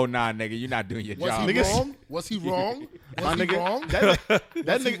was like, "Oh nah, nigga, you're not doing your Was job." he Niggas- wrong? Was he wrong? My Was he nigga, wrong? that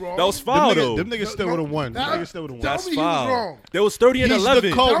Was he nigga, wrong? that was them foul, though. niggas still No, would have won. that- Niggas still would have Tell won. That's me he was foul. wrong. There was 30 and He's the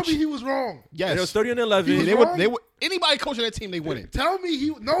 11. coach. Tell me he was wrong. Yes, There was 30 and 11. He was they wrong? would. Anybody coaching that team, they winning. Tell me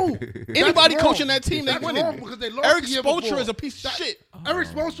he no. Anybody That's wrong. coaching that team, they That's winning. wrong because they lost Eric the year Spoelstra before. is a piece of shit. Eric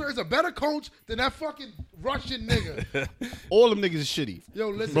Spoelstra is a better coach than that fucking Russian nigga. All them niggas is shitty. Yo,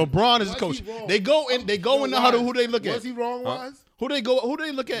 listen. LeBron is was the coach. he wrong? They go in the Yo, huddle. Wise, Who they look at? Was he wrong, Wise? Who they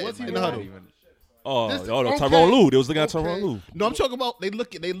look at Was he in the wrong? huddle? Oh, This- no, okay. Tyronn Lue. They was looking at Okay. Tyronn Lue. No, I'm talking about they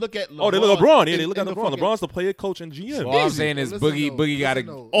look at LeBron. Oh, they look at LeBron. Yeah, they in- look in at the LeBron. fucking- LeBron's the player, coach, and GM. All I'm Easy. saying is Listen, Boogie though, got to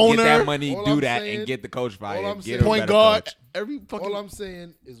listen, though. get Owner. that money, All do I'm that, saying- and get the coach fired. I'm Get saying- him a Point better guard. coach. Every fucking All I'm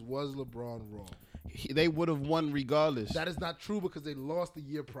saying is, was LeBron wrong? they would have won regardless. That is not true because they lost the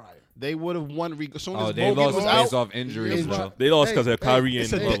year prior. They would have won as soon Oh, as they Bogut lost was based out. off injuries, It's bro. not- They lost Hey, because Kyrie hey, and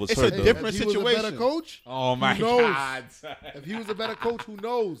it's a- Love was it's hurt, a though. different If he was a better situation. coach, Oh my who knows? god. If he was a better coach, who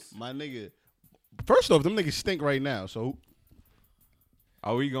knows? My nigga. First off, them niggas stink right now. So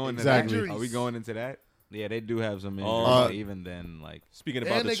Are we going Exactly. to that? Are we going into that? Yeah, they do have some injuries. but even then, like Speaking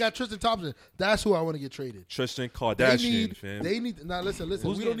about And they the got Tristan Thompson. That's who I want to get traded. Tristan They Kardashian, need. fam. They need. Now listen. Who's We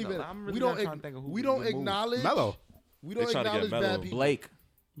don't getting even. them? I'm really We not don't. trying to think of who We we don't can move. acknowledge. Melo, We don't They trying to get acknowledge Melo. bad people. Blake,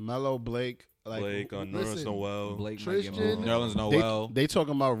 Melo, Blake, like Blake, Nerlens listen, Noel. Blake, Tristan- Nerlens they, Noel. they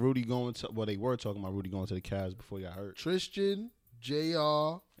talking about Rudy going to. Well, they were talking about Rudy going to the Cavs before he got hurt. Tristan, Jr.,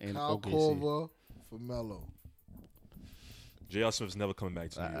 And Kyle OKC. Korver for Melo. J.R. Smith's never coming back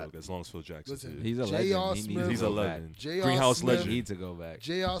to New York as long as Phil Jackson's Listen, here. He's a J.R. legend. He Smith- needs He's to a go back. legend. J.R. Greenhouse Smith- He legend. needs to go back.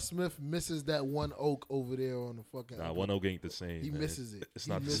 J.R. Smith misses that one oak over there on the fucking. Nah, 1 0 ain't the same. He man. misses it. It's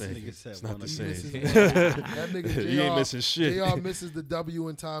He not the misses same. it. It's not the He same. misses one. That nigga Jr. You ain't missing shit. Jr. misses the W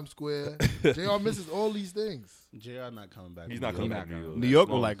in Times Square. Jr. misses all these things. JR not coming back. He's to not New coming York. back to New York. New York As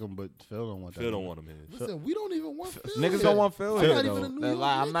will long like him, but Phil don't want that. Phil don't want him here. Listen, we don't even want Phil. Niggas here. don't want Phil I'm here not though. even a New York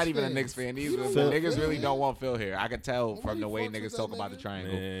I'm not Knicks even a fan. Knicks fan We either. don't But want niggas Phil really here. don't want Phil here. I could tell Nobody from the way fucks with niggas that talk about the nigga.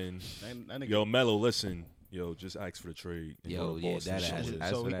 triangle. Man, That nigga- yo, Melo, listen, yo, just ask for the trade. and Yo, go to yeah, Boston. that Shit. ass. So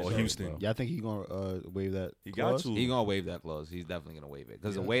That's he- what that or shit, Houston. bro. Yeah, I think he gonna waive that. He got clause. to. He gonna waive that clause. He's definitely gonna waive it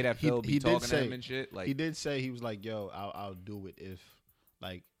because the Yeah. way that He- Phil he be did talking to say- him and shit, like He did say he was like, "Yo, I'll do it if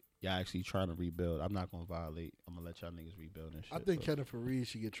like y'all actually trying to rebuild. I'm not gonna violate. I'm gonna let y'all niggas rebuild and shit." I think but Kenneth Fareed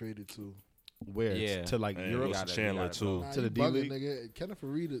should get traded too. where Yeah. to like And Europe. Wilson gotta- Chandler you gotta too. go. Nah, To the he D bugging, League? nigga. Kenneth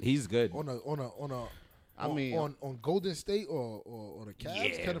Fareed is he's good. on a. I mean, on Golden State or the Cavs.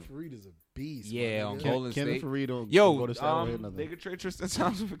 Yeah. Kenneth Fareed is a beast. my Yeah, on nigga. Golden Kenneth State. Fareed don't Yo, go to Saturday or they nothing. could trade Tristan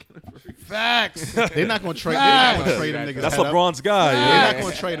Thompson for Kenneth Fareed. Facts. They're not gonna trade. They're not gonna trade them niggas. That's head up. LeBron's guy. They're Yeah. not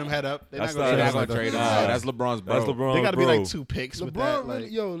gonna trade him head up. They're That's not gonna They're trade not him gonna head trade him. up. That's LeBron's bro. That's LeBron. They got to be bro. like 2 picks with LeBron, that. really,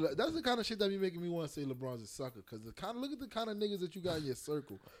 Like, yo, that's the kind of shit that be making me want to say LeBron's a sucker. Because look at the kind of niggas that you got in your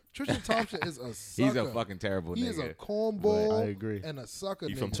circle. Tristan Thompson is a sucker. He's a fucking terrible He is a nigga. cornball. I agree. And a sucker.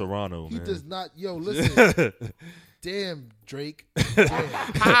 He nigga. from Toronto, He man. does not. Yo, listen. Damn, Drake. Damn.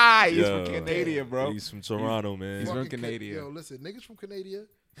 Hi, he's Yo, from Canada, bro. He's from Toronto, man. He's from Fucking Canada. Yo, listen, niggas from Canada,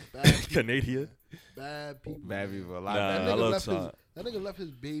 bad people. Canada. Bad people. Bad man. people. A lot Nah, of I bad love people. Todd. That nigga left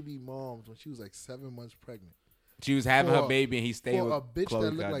his baby moms when she was like 7 months pregnant. She was having For- her baby and he stayed For with a bitch Khloe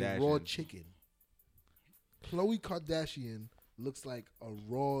that looked like raw Kardashian. chicken. Khloe Kardashian looks like a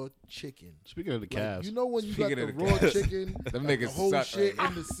raw chicken. speaking of the Like, Cavs, you know when you Speaking got of the the raw Cavs. chicken, Them like the niggas whole suck shit right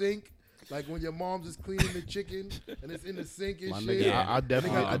in the sink, like when your mom's is cleaning the chicken and it's in the sink and my shit. nigga, Yeah. I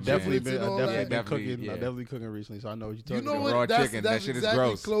definitely, got I the definitely driplets been, and I all definitely that. been Definitely, cooking, yeah. I definitely cooking recently. So I know what you're You talking know about. what? Raw That's, chicken, that's that shit is exactly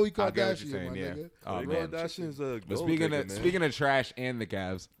gross. Khloe I get what you're Kardashian, saying, my yeah. nigga. Oh, Khloe man. Kardashian's a But gold speaking digger, of man. speaking of trash and the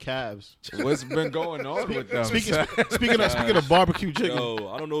Cavs, Cavs. what's been going on with them? Speaking of barbecue chicken, Yo,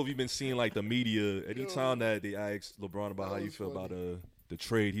 I don't know if you've been seeing like the media. Anytime that they ask LeBron about how you was feel funny. about the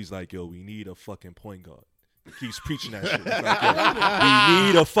trade, he's like, "Yo, we need a fucking point guard." He keeps preaching that shit. He's like, "Yo, we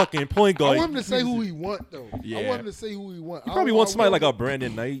need a fucking point I guard." want him to say who he want though. I Yeah. want him to say who he want. He probably wants somebody like a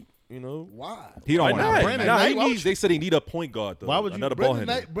Brandon Knight. You know, Why? He don't Why want not? to. Brandon Nah, Knight, he why would needs. They said he need a point guard though. Why would you- another ball Brandon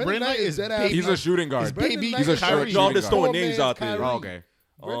handler? Knight, Brandon Knight is dead ass. He's a shooting guard. Is Brandon Baby, Knight he's a is short Kyrie? No, I'm just shooting throwing Poor names man's out there. Kyrie. Oh, okay.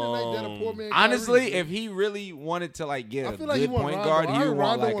 Brandon Knight dead a poor man. Honestly, Kyrie, if he really wanted to like get I a feel like he good want point Rondo. guard, I he heard would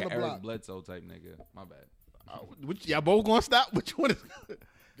want Rondo like on an the Eric block. Bledsoe type nigga. My bad. Y'all both gonna stop? Which one is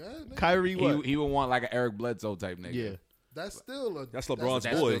God, nigga, Kyrie? What? He would want like an Eric Bledsoe type nigga. Yeah. that's still a That's LeBron's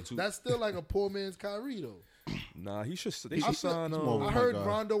That's boy. still too- That's still like a poor man's Kyrie though. Nah, he should. They He's- should sign. he's more I Oh heard my God.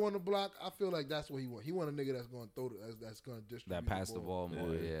 Rondo on the block. I feel like that's what he want. He want a nigga that's going to throw that's going to distribute That pass the ball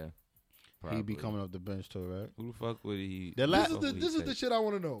more. Yeah. Yeah. He be Probably. coming off the bench too, right? Who the fuck would he? The who la- This is fuck the would he this is the take? shit I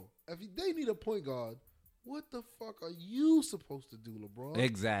want to know. If they need a point guard, what the fuck are you supposed to do, LeBron?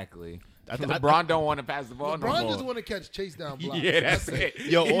 Exactly. I- LeBron don't want to pass the ball LeBron no just more. want to catch chase down blocks. Yeah, that's it.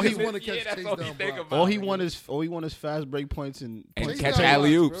 Yo, all he just want to catch that's chase all he down think blocks. about. All he want is fast break points and And Chase catch down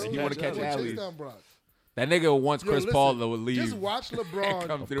alley blocks, oops. bro. He want to Chase catch down alley oops. blocks. That nigga wants Yo, Chris listen, Paul to leave. Just watch and LeBron.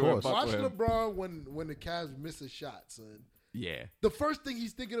 come through course. and fuck Watch with him. LeBron when the Cavs miss a shot, son. Yeah. The first thing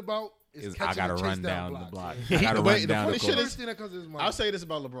he's thinking about is I catching gotta a chase run down down the block. block. He- I gotta wait, run the down funny the shit court. is- First thing that comes to his mind. I'll say this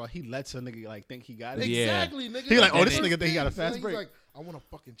about LeBron: he lets a nigga like think he got it. Yeah. Exactly, nigga. He like, That's oh, the this first nigga think he got a thing, fast son. break. He's like, I want to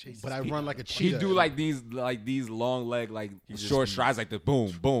fucking chase. But this I kid. run like a He cheetah. do like these long leg like just- short strides like this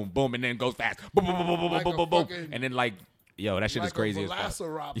boom boom boom and then goes fast boom boom boom boom boom Like boom a boom boom fucking- and then like yo that shit like is crazy a as fuck.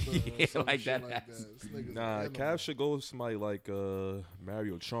 Velociraptor. Yeah, or some like shit that Like ass. that. This nigga's Nah, an animal. Cavs should go with somebody like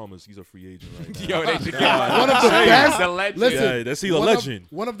Mario Chalmers. He's a free agent right now. Yo, they should get One of the best. the legend. Listen, Yeah, that's he a one legend.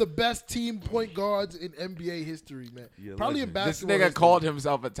 One of the best team point guards in NBA history, man. Yeah, Probably in legend. This basketball. nigga history. called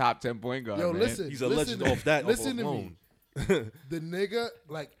himself a top 10 point guard. Yo, man. listen. He's a legend off that Listen to alone. me. The nigga,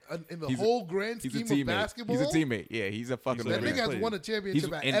 like in the He's a- whole grand He's a scheme of teameate. basketball, He's a teammate. Yeah, he's a fucking He's a that legend. nigga has player. won a championship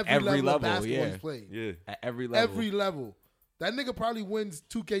He's at in every, every level of level, basketball yeah. he's played. Yeah, At every level. Every level. That nigga probably wins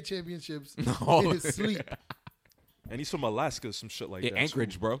 2K championships No. in his sleep. and he's from Alaska, some shit like Yeah, that.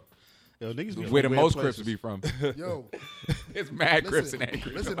 Anchorage, bro. Yo, niggas be Where the from most weird Crips places. be from. Yo, It's mad Crips listen, in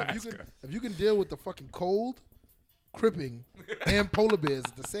Anchorage, listen Alaska. if you can deal with the fucking cold, cripping, and polar bears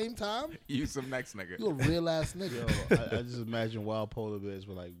at the same time, You some next nigga. you a real ass nigga. Yo, I just imagine wild polar bears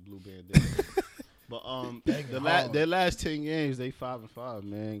with like blue bandanas. But Banging their hard. last 10 games, they 5-5,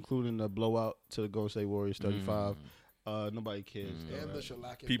 man, including the blowout to the Golden State Warriors, 35. Nobody cares. though, And the right?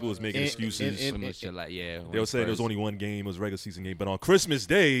 shellacking People was by making the- excuses. Some of shit like, yeah. They were saying there was only one game, it was a regular season game, but on Christmas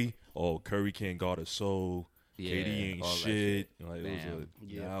Day, Curry can't guard a soul. Yeah, KD ain't all that shit. Like, it was Damn.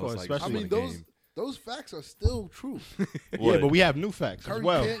 Yeah, I of was course, like, especially- I this mean, is a those game. those facts are still true. Yeah, What? but we have new facts Curry as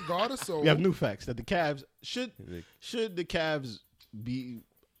well. can't guard a soul. We have new facts that the Cavs should They- the Cavs be.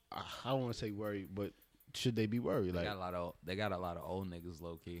 I don't want to say worried, but should they be worried? They Like, got a lot of old niggas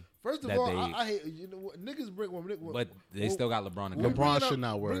low key. First of that all, they- I hate you know what niggas bring when But they still got LeBron and when Curry. LeBron bringing should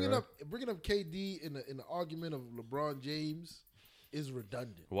not worry, Bringing up KD in the argument of LeBron James is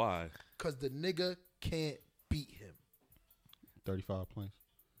redundant Why? because the nigga can't beat him. 35 points.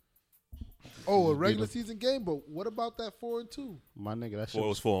 Oh, a Just beat regular him. season game, but what about that 4-2? My nigga, that shit Four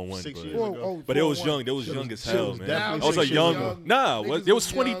was 4-1, 6 but- years Four- ago. oh, But it was 4-1. young. They was Shit young was- as shit hell, was man. definitely I was like 6 years young. ago. Nah, Niggas it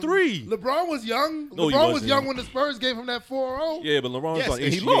was young. 23. LeBron was young. No, he LeBron was wasn't. young when the Spurs gave him that 4-0. Yeah, but LeBron's Yes, like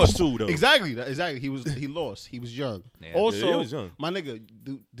and he HGH lost too, though. Exactly, exactly. He lost. He was young. Yeah. Also, Yeah, he was young. my nigga,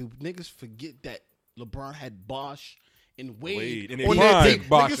 do niggas forget that LeBron had Bosh and Wade, Wade, and on they their prime. team?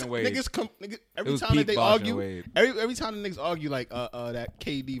 Bosh Niggas, and Wade. niggas every was time that peak they Bosh and argue, Wade. every time the niggas argue like that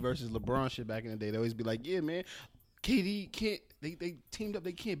KD versus LeBron shit back in the day, they always be like, yeah, man, KD can't. They teamed up.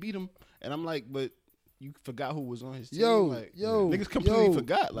 They can't beat him. And I'm like, but you forgot who was on his team. Like, niggas completely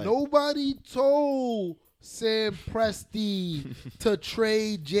forgot. Like, nobody told Sam Presti to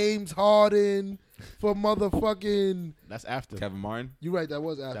trade James Harden for motherfucking. that's after. Kevin Martin. You right? That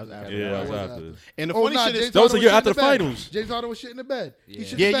was after. That was after. Yeah, That that was after. And the Oh, funny nah, shit is, James That was a Harden year shit in after the bed. finals. James Harden was shit in the bed. Yeah. He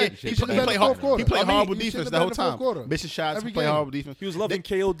shit yeah, in the yeah, bed. he shit in the bed played in the fourth hard. quarter. He played I mean, horrible he shit in defense the the bed whole in the fourth time. quarter. Missing shots, Every playing game. horrible defense. He was loving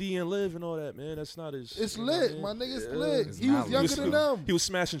KOD and Liv and all that, man. That's not his. It's you know what I lit, mean? my nigga. It's Yeah. lit. It's He not was lit. younger than them. He was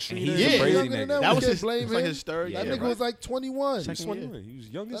smashing And Trina. he's Yeah. a crazy Younger than nigga. them. That We was can't his, blame it's like him. his third That year, nigga right? was like 21. He was Second 21. He was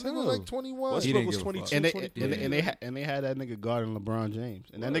young That as nigga hell. was like 21. He Westbrook didn't was give a 22, fuck. And they 23. and they had that nigga guarding LeBron James,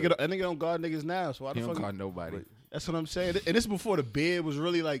 and that nigga don't guard niggas now. So why He the don't fuck? guard nobody. That's what I'm saying. And this is before the bid was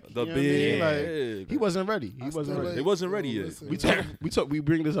really like The you know what I mean? bid, Like, yeah. he wasn't ready. I He wasn't still ready. ain't- It wasn't ready yet. listen, We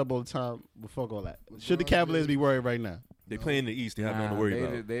bring this up all the time. But fuck all that. Should the LeBron Cavaliers James. be worried right now? They play in the East. They have nothing to worry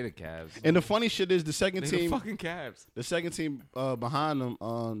about. They the Cavs. And the funny shit is the They second the team, fucking Cavs. the second team behind them,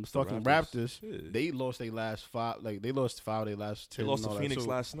 the fucking Raptors. Yeah. They lost their last 5. Like they lost 5 of their last 10. They lost and to all that, Phoenix too.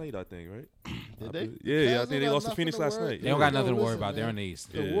 last night, I think, right? Did they? Yeah, I Cavs think they don't lost got to Phoenix nothing last to worry- night. They don't got Yo, nothing to worry listen, about. They're man. in the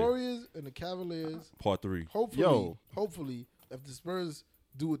East. The Yeah. Warriors and the Cavaliers. Part 3. Hopefully, if the Spurs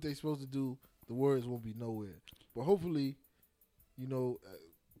do what they're supposed to do, the Warriors won't be nowhere. But hopefully, you know,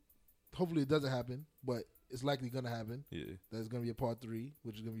 hopefully it doesn't happen, but it's likely going to happen. Yeah. There's going to be a part 3,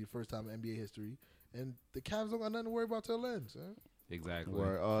 which is going to be the first time in NBA history. And the Cavs don't got nothing to worry about till then, son. Exactly.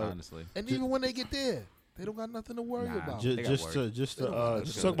 Honestly. And even when they get there, they don't got nothing to worry about. They got Just worried. to They don't got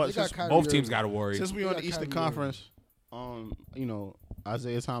just nothing. talk about They got since, Kyrie Both Irving. teams got to worry. since we on the got Eastern Kyrie Irving. Conference. You know,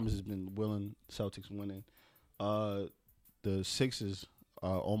 Isaiah Thomas has been willing Celtics winning. The Sixers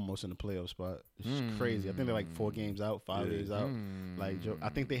are almost in the playoff spot. It's crazy. I think they're like 4 games out, 5 Yeah. days out. Like I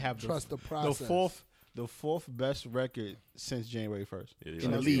think they have Trust the the process. the fourth best record since January 1st Yeah, in the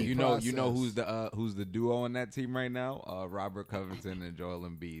Trust league. You know process. who's the duo on that team right now? Robert Covington and Joel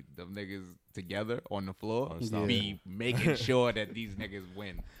Embiid. Them niggas together on the floor Unstoppable. be making sure that these niggas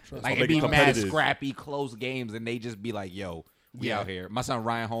win. Trust Like the it be process. mad Competitive. scrappy, close games, and they just be like, "Yo, we Yeah. out here." My son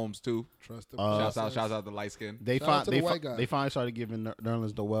Ryan Holmes too. Trust the Shouts process. out to light skin. They Shout out find to they the white guy. they finally started giving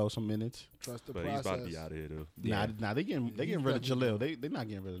Nerlens Noel some minutes. Trust the But process. he's about to be out of here though. Yeah. Nah, they getting He's rid of definitely- Jaleel. They not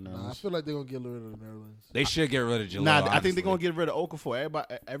getting rid of Nerlens. Nah, I feel like they're going to get rid of the Nerlens. They should get rid of Jaleel. Nah, I think honestly. they're gonna get rid of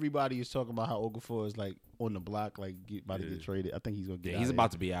Okafor. Everybody is talking about how Okafor is like on the block, like about to get Yeah. traded. I think he's gonna get. Yeah, out he's of about here.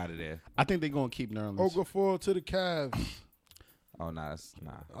 to be out of there. I think they're gonna keep Nerlens. Okafor to the Cavs. Oh, nah.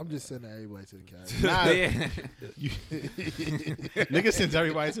 I'm just sending everybody to the Cavs. Nah, Yeah. nigga sends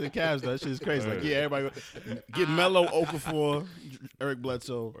everybody to the Cavs. Though. That shit is crazy. Like, yeah, everybody get Melo, Okafor, Eric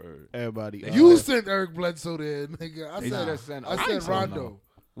Bledsoe, Word. everybody. You sent Eric Bledsoe there, nigga. They shoulda sent I said Okafor. Rondo.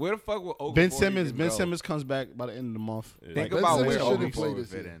 Where the fuck will Okafor Ben even Simmons. Ben go? Simmons comes back by the end of the month. Yeah. Think Ben about Simmons where shouldn't play Okafor would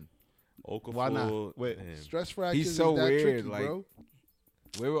this fit year. in. Okafor, Why not? Wait. damn. Stress fractures He's so is that weird, tricky, like, bro.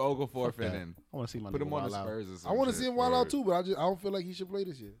 Where will Okafor Fuck fit that. in? I want to see my Put nigga him on the wild out. Spurs or I something. want to see him wild Word. out too, but I don't feel like he should play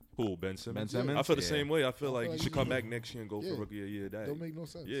this year. Who? Ben Simmons? Ben Simmons? I feel the Yeah. same way. I feel like like he should he come should- back next year and go Yeah. for rookie of the year. That Don't make no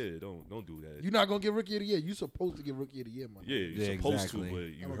sense. yeah, don't do that. You're not gonna get rookie of the year. You supposed to get rookie of the year, man. yeah, you're Yeah, supposed exactly. to, but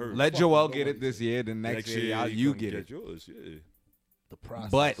you I'm a hurt. Let Fuck, Joel nobody get it this year, then next year you come get it. yours. Yeah. The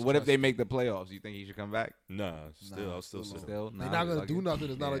process. But what if they trust make the playoffs? You think he should come back? Nah, still, Nah, I'll still still sit. Still, me. They're not gonna do nothing.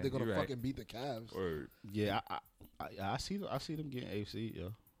 It's not like they're gonna you're right. fucking beat the Cavs. Word. Yeah, I see them getting AFC.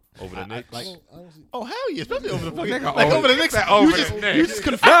 Yo. Over the Knicks. like- I don't see. Oh hell yeah, especially over the fucking Nigga, like over- over the Knicks. that over You the just Knicks. you just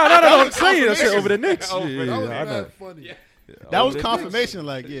confirmed. no, That I'm was saying. I said confirmation. over the Knicks. Over the Yeah, That was I know. mad funny. That Over was the confirmation.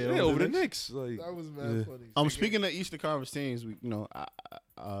 Like yeah, Knicks. Yeah, over the Knicks. Like That was mad funny. Speaking of Eastern Conference teams,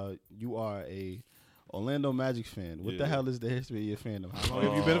 you are a Orlando Magic fan. What the Yeah. hell is the history of your fandom? How long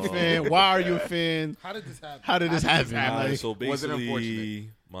have you been a fan? Why are you a fan? How did this happen? How did this happen? Nah, Like, so was it basically, unfortunate?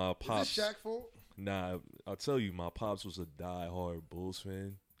 my Is pops. this Shaq fault? Nah, I'll tell you, my pops was a die-hard Bulls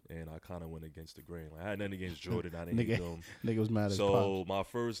fan, and I kind of went against the grain. Like, I had nothing against Jordan. I didn't hate them. nigga was mad at So my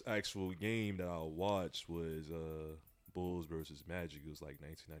first actual game that I watched was Bulls versus Magic. It was like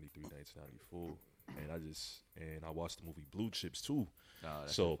 1993, 1994, and I watched the movie Blue Chips too.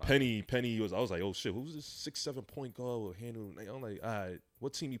 So Penny was. I was like, oh shit, who's this 6'7" point guard with handle? I'm like, all right,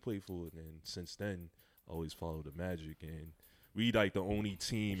 what team he played for? And then since then, I always followed the Magic, and we like the only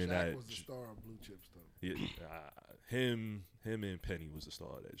team in Shaq that. was the star of Blue Chips, though. Yeah, him and Penny was the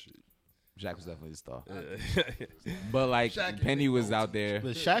star of that shit. Shaq was definitely the star. Yeah. But like Shaq and Penny Big was Notes. out there.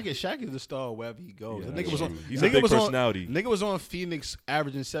 But Shaq is the star wherever he goes. Yeah, the nigga that's was on. true. He's nigga a big was personality. On, nigga was on Phoenix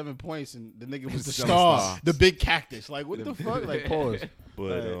averaging 7 points, and the nigga was the Still star, star. the big cactus. Like what the fuck? Like pause.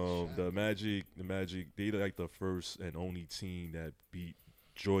 But Right. the Magic, they like the first and only team that beat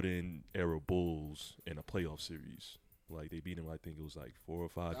Jordan era Bulls in a playoff series. Like they beat him, I think it was like 4 or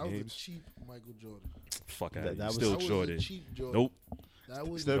 5 That was a games. cheap Michael Jordan. Fuck out That of here. was- Still That was Jordan. a cheap Jordan. Nope. That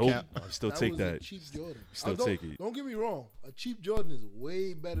was Still Nope. count. I still that take was a that. cheap Jordan. Still don't, take it. Don't get me wrong. A cheap Jordan is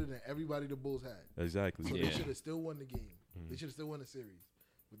way better than everybody the Bulls had. Exactly. So Yeah. they should have still won the game. Mm-hmm. They should have still won the series.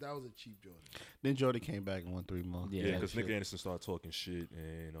 But that was a cheap Jordan. Then Jordan came back and won 3 more. Yeah, because shit. Nick Anderson started talking shit,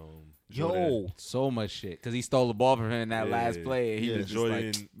 and Yo, Jordan, So much shit because he stole the ball from him in that Yeah. last play. And he Yeah. was just Jordan-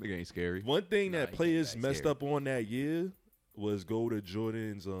 like, "Nigga ain't scary." one thing Nah, that he players can't messed scary. up on that year was go to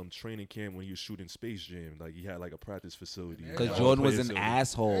Jordan's training camp when he was shooting Space Jam. Like he had like a practice facility. Because Because All Jordan was players an said-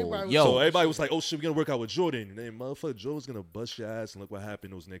 asshole. Everybody was- Yo, So everybody was like, "Oh shit, we gonna work out with Jordan." And then motherfucker, Jordan's gonna bust your ass, and look what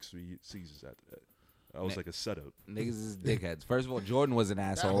happened those next 3 seasons after that. That was like a setup. niggas is dickheads. First of all, Jordan was an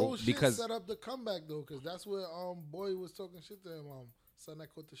That asshole whole shit because set up the comeback though, because that's where Boy was talking shit to him. Son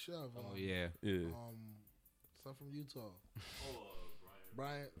that caught the shove. oh yeah, Yeah. Son from Utah.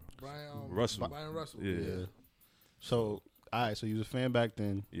 Brian Russell. Brian Russell. Yeah. So all right, so you was a fan back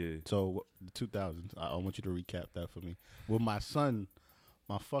then. Yeah. So the 2000s. I want you to recap that for me. With my son,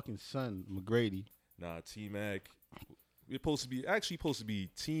 my fucking son McGrady. Nah, T Mac. We're supposed to be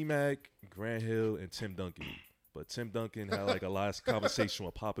T Mac, Grant Hill, and Tim Duncan. But Tim Duncan had like a last conversation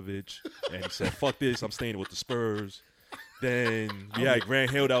with Popovich, and he said, "Fuck this, I'm staying with the Spurs." Then we had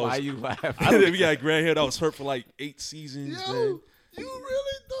Grant Hill that why was you laughing? we had Grant Hill that was hurt for like 8 seasons. Yo, Man. you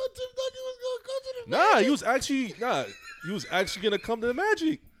really thought Tim Nah, he was actually gonna come to the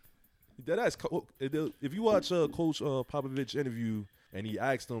Magic. That ass. If you watch Coach Popovich interview, and he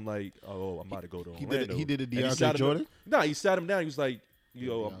asked him like, "Oh, I'm about to go to Orlando." He did a And DeAndre Jordan. Nah, he sat him down. He was like,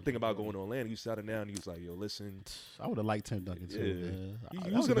 Yeah, I'm thinking about going to Orlando. He sat him down. He was like, "Yo, listen." I would have liked Tim Duncan too. Yeah. Man.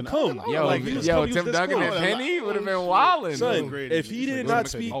 He was gonna come. Yo, Like, he was yo, coming, he was Tim this Duncan close. and Penny would have been Son, wilding. McGrady. If he did It's not like-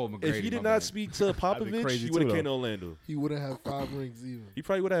 speak, Oh, McGrady, if he my did bad. not speak to Popovich, crazy he would have too, came to though. Orlando. He wouldn't have 5 rings either. He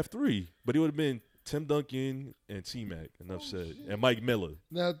probably would have 3, but it would have been Tim Duncan and T-Mac. Enough said, and Mike Miller.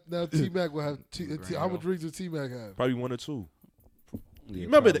 Now T Mac will have how much Randall. rings does T Mac have? Probably 1 or 2. Yeah,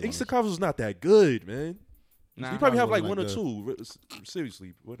 Remember, the probably Eastern Conference was not that good, man. Nah, He probably have like wasn't 1 or that 2.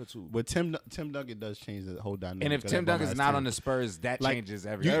 Seriously, 1 or 2. But Tim Duncan does change the whole dynamic. and if of Tim that Duncan's bum-ass not team. on the Spurs, that Like, changes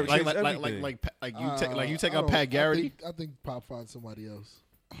You- everything. Change like you take I out don't- Pat Garrity. I think Pop finds somebody else.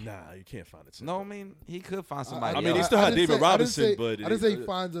 Nah, you can't find it. No, I mean he could find somebody. I mean, they else. still had didn't David say- Robinson, I didn't but say, I didn't say he it-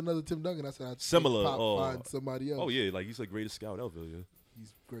 finds another Tim Duncan. I said I think Similar, Pop oh. finds somebody else. Oh yeah, like he's the greatest scout ever. Yeah.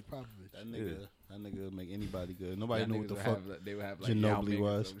 He's Greg Popovich. That nigga would make anybody good. Nobody Y'all knew what niggas the would fuck. have, they would have like Ginobili Yao Ming or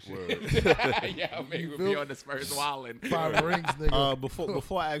was. some shit. Yao Ming would be on the Spurs wilding. 5 rings, nigga.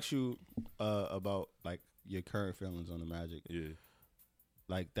 Before I ask you about like your current feelings on the Magic, Yeah.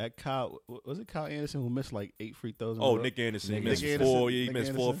 like that Kyle was it Kyle Anderson who missed like 8 free throws? in a Oh, row? Nick Anderson. Nick He missed Anderson. 4. Yeah, he Nick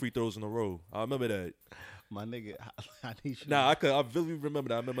missed 4 Anderson. free throws in a row. I remember that. My nigga, I need you. Nah, I really remember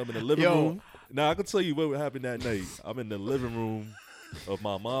that. I remember I'm in the living Yo. room. Nah, I can tell you what happened that night. I'm in the living room of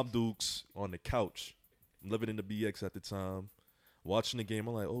my mom Dukes on the couch. I'm living in the BX at the time, watching the game.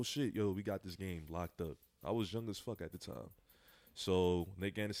 I'm like, oh shit, yo, we got this game locked up. I was young as fuck at the time. So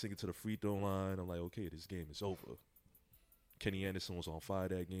Nick Anderson get to the free throw line. I'm like, okay, this game is over. Kenny Anderson was on fire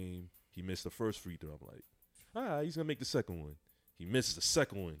that game. He missed the first free throw. I'm like, all right, he's gonna make the second one. He missed the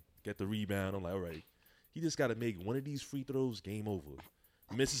second one. Get the rebound. I'm like, all right. He just got to make one of these free throws, game over.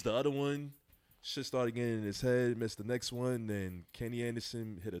 Misses the other one, shit started getting in his head, missed the next one, then Kenny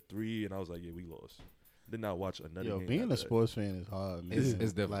Anderson hit a 3, and I was like, yeah, we lost. Did not watch another Yo, game. being after a that. sports fan is hard, man. It's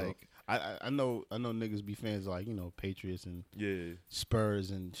difficult. Like I know niggas be fans of like, you know, Patriots and Yeah,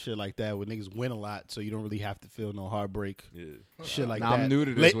 Spurs and shit like that where niggas win a lot, so you don't really have to feel no heartbreak. yeah. Shit like Now, that. I'm new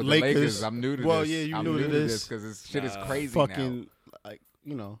to this with the Lakers. Lakers. I'm new to Well, this. yeah, you I'm new to this. because this shit is Nah. crazy Fucking now. like,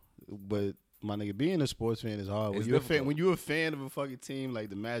 you know, but my nigga, being a sports fan is hard. When It's you're a difficult. fan, when you're a fan of a fucking team like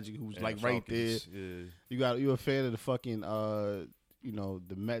the Magic, who's And like the right there, Falcons, Yeah. you're a fan of the fucking you know,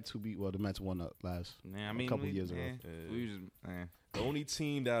 the Mets the Mets won up last. Yeah, I mean, couple years ago. Yeah. We just, The only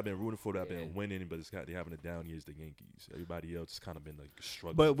team that I've been rooting for that I've been Yeah. winning, but they having a down year is the Yankees. Everybody else has kind of been like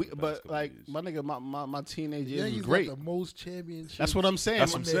struggling. But for the past couple like years. my nigga, my teenage years Yankees was great. got the most championships. That's what I'm saying.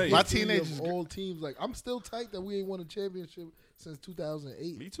 That's what I'm saying. My History teenagers, of all teams. Like I'm still tight that we ain't won a championship since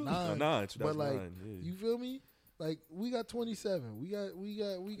 2008. Me too. 9. 9, But like, 2009, yeah. you feel me? Like we got 27. We Yeah, we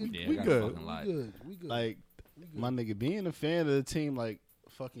I got a good. fucking lot. We good. like we good. my nigga, being a fan of the team like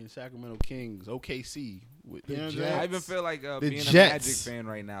fucking Sacramento Kings, OKC, with, you know what I'm Jets. saying? I even feel like The being a Jets. Magic fan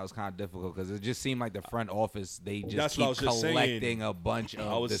right now is kind of difficult because it just seemed like the front office they just That's what I keep was just saying. collecting a bunch I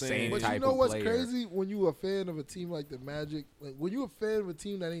of was the saying- same But type you know of what's player. crazy? When you a fan of a team like the Magic, like when you a fan of a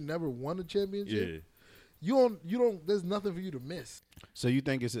team that ain't never won a championship, Yeah. you don't. There's nothing for you to miss. So you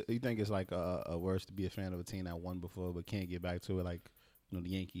think it's like a worse to be a fan of a team that won before but can't get back to it, like, you know, the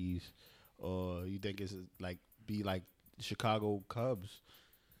Yankees, or you think it's like be like Chicago Cubs?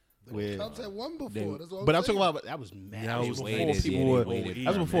 The Where- Cubs had won before. They- That's all But I'm saying. talking about that was mad. Yeah, That they was waited, before yeah, people they were. waited That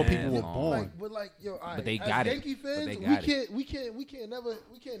was before mad people were long. born. But like, yo, all right, they as got it. Yankee But fans, they we got it.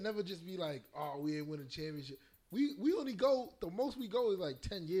 can't never just be like, oh, we ain't win a championship. We only go, the most we go is like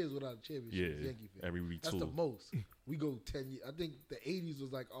 10 years without a championship. Yeah. as Yankee fans. Every That's the retool. most. We go 10 years. I think the 80s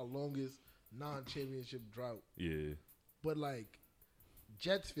was like our longest non-championship drought. Yeah. But like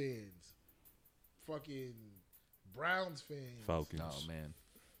Jets fans, fucking Browns fans, Falcons. Oh man,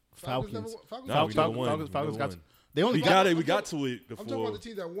 Falcons. never, Nah, we Falcons- never won. Falcons- We Falcons never got won. They only We got got it. I'm We got talking- to it I'm talking before. about the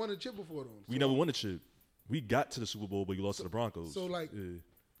teams that won a chip before though. We never won a chip. We got to the Super Bowl, but you lost to the Broncos. so, like- yeah.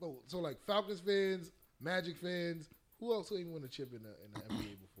 So like Falcons fans, Magic fans, who else ain't won a chip in the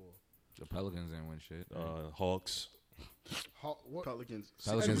NBA before? the Pelicans didn't win shit. Hawks. What? Pelicans.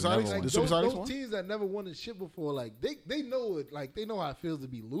 Pelicans Supersonics? never Like won. The those, Supersonics those won? teams that never won a shit before, like they know it, like they know how it feels to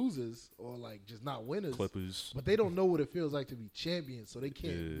be losers or like just not winners. Clippers. But they don't know what it feels like to be champions, so they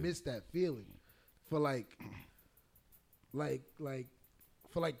can't Yeah. miss that feeling. For like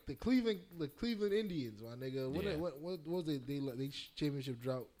the Cleveland Indians, my nigga. Yeah. What was it? They championship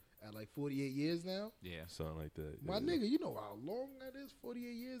drought at like 48 years now. Yeah, Something like that. My yeah. nigga, you know how long that is? 48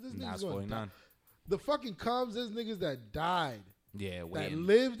 years. This now nigga's it's gonna die. 49. The fucking Cubs, there's niggas that died, Yeah, that waiting,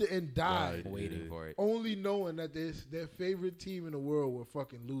 lived and died, Died. waiting Yeah. for it. only knowing that their favorite team in the world were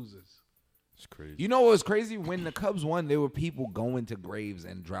fucking losers. It's crazy. You know what was crazy? When the Cubs won, there were people going to graves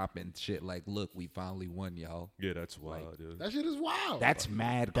and dropping shit like, "Look, we finally won, y'all." Yeah, that's wild, dude. That shit is wild. That's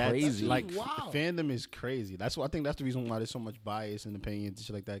mad That's crazy. like wow. fandom is crazy. That's why I think that's the reason why there's so much bias and opinions and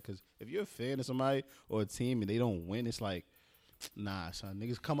shit like that. Because if you're a fan of somebody or a team and they don't win, it's like, nah, son,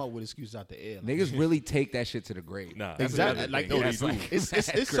 niggas come up with excuses out the air. Like, Niggas really take that shit to the grave. Nah, that's exactly. another Like, thing. no, Yeah, they they do. do.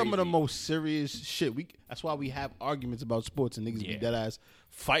 It's some of the crazy. most serious shit. That's why we have arguments about sports and niggas be Yeah. dead ass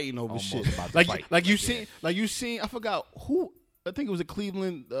fighting over Almost shit. about to Like, fight. like you Like, seen, like you seen. I forgot who. I think it was the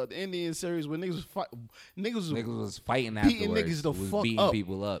Cleveland the Indian series where niggas was Niggas was fighting Beating afterwards. niggas the was fuck beating up.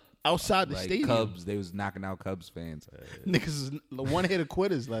 people up. outside the Like stadium. Cubs, they was knocking out Cubs fans. Niggas is one hitter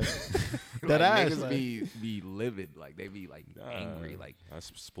quitters. Like Like, that ass. niggas Like, be livid. Like they be like angry. Like,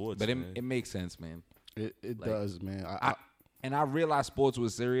 that's sports. but man. it makes sense, man. it like, does, man. I realized sports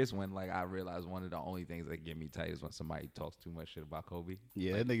was serious when like I realized one of the only things that get me tight is when somebody talks too much shit about Kobe.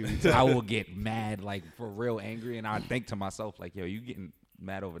 yeah, that nigga. Be I will get mad, like for real angry, and I think to myself like, "Yo, you getting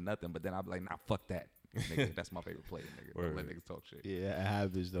mad over nothing?" But then I'll be like, "Nah, fuck that, nigga. That's my favorite player, nigga. Don't let Word. niggas talk shit. Yeah, I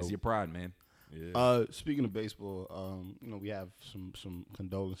have this though. It's your pride, man." yeah. Speaking of baseball, we have some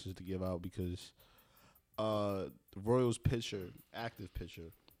condolences to give out because the Royals pitcher, active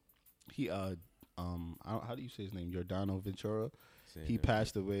pitcher, he how do you say his name? Giordano Ventura. Same He here.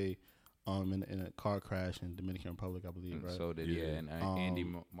 passed away in a car crash in Dominican Republic, I believe, right? So did Yeah. and Andy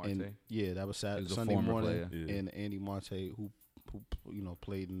Marte. And, yeah, that was He sad. was a Sunday former morning, player. Yeah. and Andy Marte, who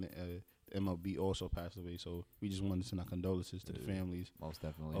played in MLB, also passed away. So we just wanted to send our condolences to the families Most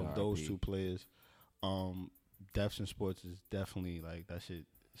definitely of those RIP. two players. Deaths in sports is definitely like that shit.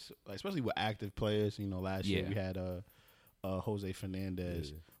 Like, especially with active players. Last year Yeah. we had Jose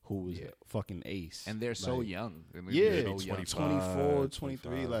Fernandez, Yeah. who was Yeah. fucking ace, And they're so Like, young. And they're Yeah, so young. 24,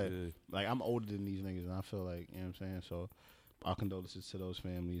 23, like- yeah. Like I'm older than these niggas, and I feel like what I'm saying. So our condolences to those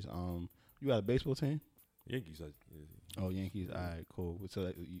families. You got a baseball team? Yankees. Oh, Yankees. All right, cool.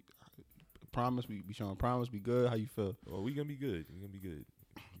 So promise we showing promise. Be good. How you feel? Oh, we gonna be good. We gonna be good.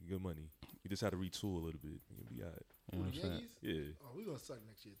 Good money. We just had to retool a little bit. We gonna be alright. You know what I'm saying? Yankees? Yeah. Oh, we gonna suck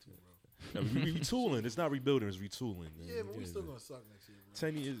next year too, bro. I mean, we retooling. It's not rebuilding. It's retooling. Man. Yeah, but we still gonna suck next year, bro.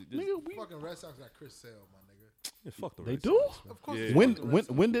 10 years. Nigga, we, Fucking Red Sox got Chris Sale, my nigga. Yeah, fuck the they Red do? Sox, man. Of course. Yeah. they When fuck the Red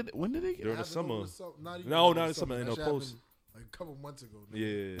Sox. when did they get? During the Happened summer. over not even No, over not the in summer, in That the shit post. happened, like a couple months ago.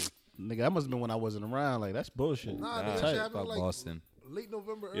 Nigga. Yeah. Nigga, that must have been when I wasn't around. Like that's bullshit. Nah, Nah. that shit Tight. happened Fuck like Boston. late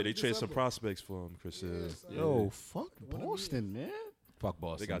November. Yeah, they early traded some December. prospects for him, Chris. Yeah, son. Yo, fuck What a Boston, man. Fuck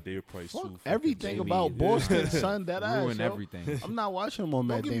Boston. They got David Price Fuck too. everything Jamie. about Yeah. Boston, son. That ass. Ruin yo. everything. I'm not watching more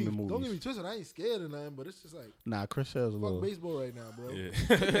Matt Damon Don't get movies. me twisted. I ain't scared of nothing, but it's just like Nah, Chris Sale's a fuck little. baseball right now, bro.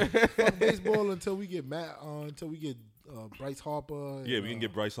 Yeah. Fuck baseball until we get until we get Bryce Harper. And, Yeah, we can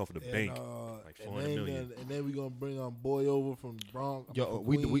get Bryce off of the bank. and Like 400 million. then we gonna bring Boy over from Bronx. Yo, from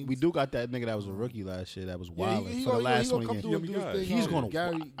we Queens. do got that nigga that was a rookie last year that was Yeah, wild he for the gonna, last he gonna 20 come games. through and do Yeah, his thing. he's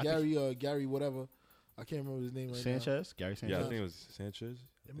gonna- Gary whatever. I can't remember his name right now. Sanchez, Gary Sanchez. Yeah, I think it was Sanchez.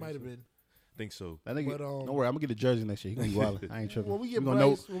 It might have been. Think so. That nigga. But, don't worry, I'm gonna get a jersey next year. He gonna be wild. I ain't tripping. When we get gonna know.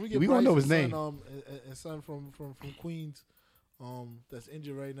 Bryce, when we get we Bryce gonna know his and name. Son, and son from Queens, that's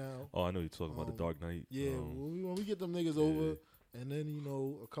injured right now. Oh, I know you're talking about the Dark Knight. Yeah, when we get them niggas over, and then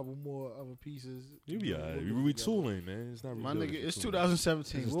a couple more other pieces. You be alright. we'll We get together. retooling, man. It's not My rebuilding, nigga, it's retooling.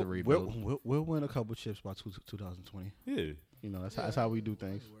 2017. This is the We'll, rebuild. we'll win a couple chips by 2020. Yeah. That's how we do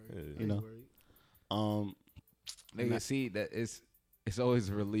things. Yeah. You know. Nigga, see that it's always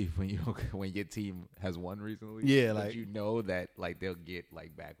a relief when when your team has won recently. Yeah, but like- you know that like they'll get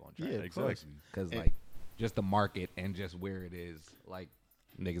like back on track. Yeah, of course. Exactly. Because And- like just the market and just where it is, like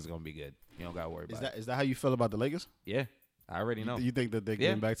niggas gonna be good. You don't gotta worry Is about that how you feel about the Lakers? it. Yeah, I already know. You think that they're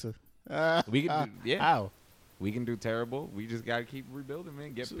Yeah. getting back to? We can do- yeah. How? We can do terrible. We just gotta keep rebuilding,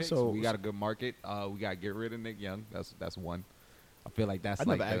 man. Get picks. So- We got a good market. We gotta get rid of Nick Young. That's one. I feel like that's I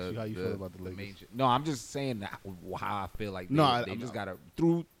like never the, asked you how you the- feel about the Lakers. main shit. No, I'm just saying that how I feel like No, they I'm just not- gotta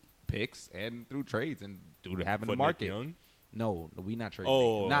through picks and through trades and through having For the market. Nick Young? No, we not trading.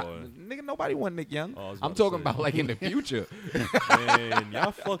 Oh. Not, nigga, nobody want Nick Young. Oh, I was I'm about to talking say. about like in the future. Man,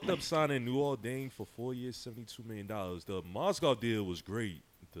 y'all fucked up signing New Orleans for 4 years, $72 million. The Mozgov deal was great.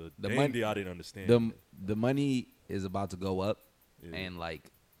 The The Dame mon- deal, I didn't understand. the money is about to go up, Yeah. and like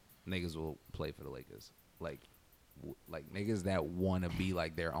niggas will play for the Lakers. Like niggas that want to be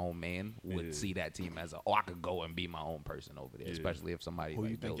like their own man would Yeah. see that team as I could go and be my own person over there, Yeah. especially if somebody Who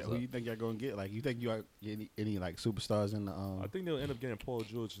like you think? builds Who up. you think y'all gonna get? Like, you think you are any like superstars in the? I think they'll end up getting Paul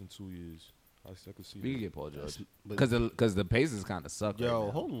George in 2 years. I could see We that. can get Paul George but- because the Pacers kind of suck. Yo, right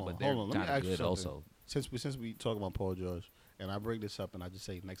now, hold on, but they're hold on. Let me kinda ask you good something. also. Since we talk about Paul George, and I bring this up, and I just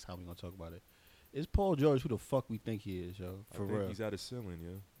say next time we gonna talk about it. Is Paul George who the fuck we think he is, yo? I For think real. he's at a ceiling,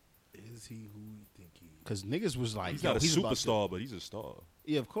 yeah. Is he who we think he is? Because niggas was like, He's yo, not a he's about to- superstar, but he's a star.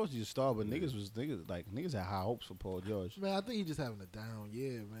 Yeah, of course he's a star, but niggas had high hopes for Paul George. Man, I think he's just having a down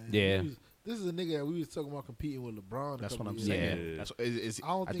year, man. Yeah. This is a nigga that we was talking about competing with LeBron. That's what I'm years saying. ago. Yeah. That's is I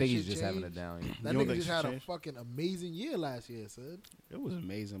don't I think, think he's shit just having a changed. down. That You don't nigga think just shit had a changed? fucking amazing year last year, son. It was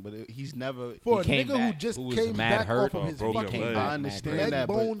amazing, but he's never. For a came nigga who back, just who was came mad back hurt, off of his broken fucking leg. I understand leg that,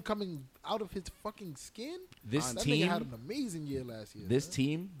 but bone coming out of his fucking skin. This That team, nigga had an amazing year last year. this man.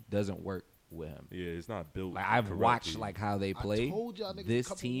 team doesn't work with him. Yeah, it's not built. Like I've correctly. watched like how they play. told y'all niggas a This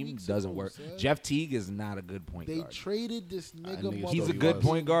couple team weeks doesn't ago, work. son. Jeff Teague is not a good point They guard. traded this nigga. niggas He's thought a he good was.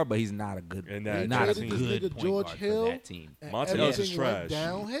 point guard, but he's not a good. And He's that not a team. good This nigga point George guard Hill, for that team. and Montrezl is everything trash. went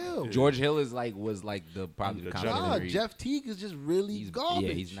downhill. Yeah. George Hill was like the probably The the general. Nah, complementary. Jeff Teague is just really He's, garbage.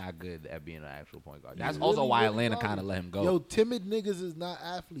 yeah, he's not good at being an actual point guard. He's That's really, also why really Atlanta garbage. kind of let him go. Yo, timid niggas is not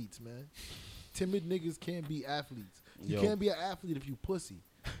athletes, man. Timid niggas can't be athletes. You Yo. can't be an athlete if you pussy.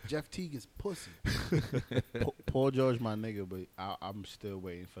 Jeff Teague is pussy. Paul George, my nigga, but I'm still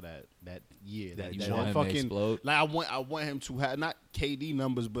waiting for that year. That That you want him to fucking explode? like I want him to have not KD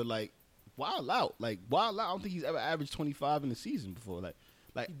numbers, but like wild out. I don't think he's ever averaged 25 in the season before.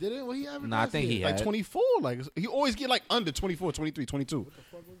 Like He didn't. What he averaged? Nah, I last think year? he like had. 24. Like he always get like under 24, 23, 22. What the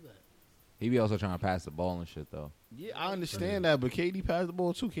fuck was that? He be also trying to pass the ball and shit though. Yeah, I understand that, but KD passed the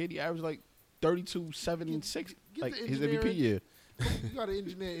ball too. KD averaged like 32, 7, and 6, Get like the his MVP engineering. year. You got an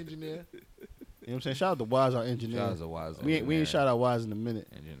engineer. You know what I'm saying? Shout out to Wise, our engineer. Shout out to Wise We ain't engineer. shout out Wise in a minute.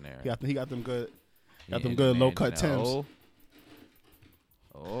 Engineer. He got them good. Yeah, Got them good engineer, low cut engineer. Timbs.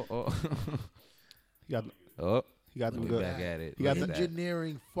 Oh. He got We them back good. at it. He got Look at that.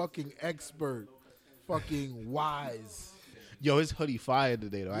 Engineering fucking expert. Fucking Wise. Yo, his hoodie fire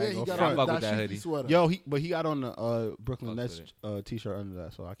today though. I Yeah, ain't he gonna got front. fuck on with that dashiki hoodie. sweater. Yo, he got on the Brooklyn Fuck Nets with t-shirt under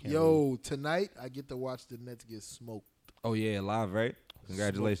that, so I can't. Yo, tonight I get to watch the Nets get smoked. Oh yeah, live, right?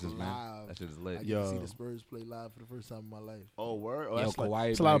 Congratulations, Smoked man. live. That shit is I lit. get Yo. to see the Spurs play live for the first time in my life. Oh word. Yo, That's Kawhi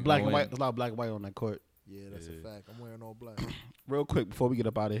it's a lot of might black go and white. in. There's a lot of black and white on that court. Yeah, that's Yeah. a fact. I'm wearing all black. Real quick before we get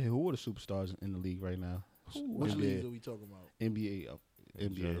up out of here, who are the superstars in the league right now? Which NBA. leagues are we talking about? NBA. In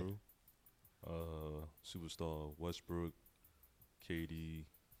NBA. general. Superstar Westbrook, KD,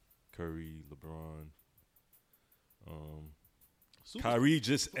 Curry, LeBron. Kyrie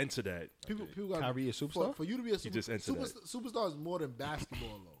just entered that. People got Kyrie a superstar? For you to be a He just entered superstar is more than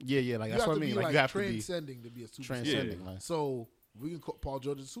basketball, though. Yeah, like You that's have what I to mean. be Like like you have to be transcending to be a superstar. transcending. Like. So we can call Paul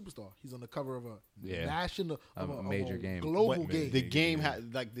George a superstar. He's on the cover of a Yeah. national, A of major game. global But game. the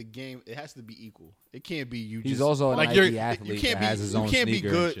game it has to be equal. It can't be you. He's just, also a like Nike you're, athlete You can't that be. has his you own can't be sneaker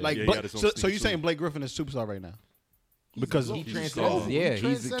and good. shit. Like, Yeah, he Blake- got his own so sneaker you too. saying Blake Griffin is superstar right now? Because He He's transcends. star. Yeah, He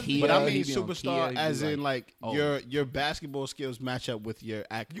he's a transcends. key. but I he mean be on superstar Kia, as he be in like oh. your basketball skills match up with your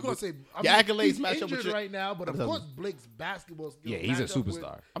act. You gonna say your accolades he's match up with injured your. right now, but of I'm course Blake's basketball skills. Yeah, he's a match up with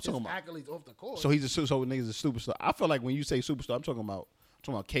superstar. I'm his talking about- accolades off the court. So he's so niggas a superstar. I feel like when you say superstar, I'm talking about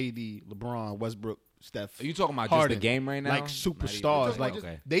KD, LeBron, Westbrook, Steph. Are you talking about Harden. just the game right now? Like Not superstars, even- like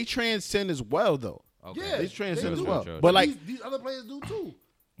okay. they transcend as well though. Okay. yeah, They transcend as do. well. True, But true. like, these other players do too.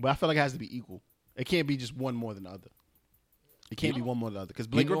 but I feel like it has to be equal. It can't be just one more than the other. It can't be one more than the other because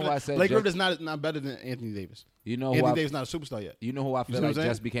Blake know who I Griffin, said Blake just- Griffin is not better than Anthony Davis. You know who Anthony I, Davis is not a superstar yet. you know who I see feel what like I'm saying?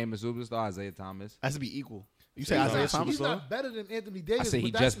 just became a superstar? Isaiah Thomas. It has to be equal. You say He's Isaiah not- Thomas? He's not better than Anthony Davis. I said but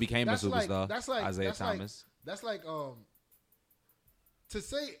he that's- just became a that's like- superstar. That's like Isaiah that's like- Thomas. That's like to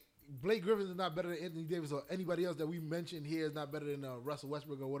say Blake Griffin is not better than Anthony Davis or anybody else that we mentioned here is not better than Russell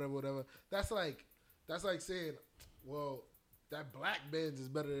Westbrook or whatever. That's like saying, well, that black Benz is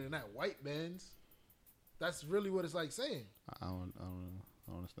better than that white Benz. That's really what it's like saying. I don't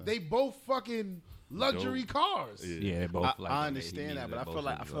understand. They both fucking luxury cars. Yeah. Yeah, they're both. like, I he understand that, needed but both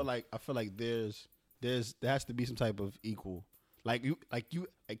I feel like there has to be some type of equal. Like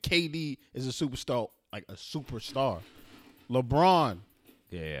KD is a superstar, like a superstar. LeBron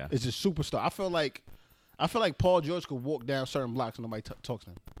Yeah. is a superstar. I feel like Paul George could walk down certain blocks and nobody talks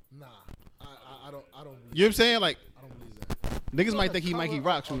to him. Nah, I don't. You know what I'm saying? Like I don't believe that. niggas might think he Mikey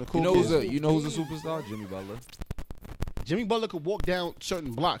Rocks from the cool. You know Kids. who's a superstar? Jimmy Butler. Jimmy Butler could walk down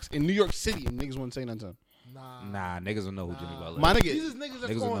certain blocks in New York City and niggas wouldn't say nothing to him. Nah, niggas don't know who Jimmy Butler. My is. nigga, These is niggas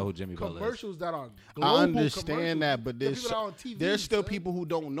that's Niggas don't know who on Jimmy Butler is. commercials that are I global understand that, but commercials. The people that are on TV, there's still son. people who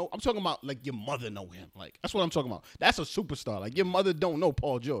don't know. I'm talking about like your mother know him. Like that's what I'm talking about. That's a superstar. Like your mother don't know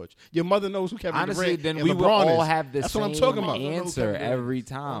Paul George. Your mother knows who Kevin Honestly, Durant then and we LeBron would all is. have the That's same what I'm talking about. answer Kevin every Durant.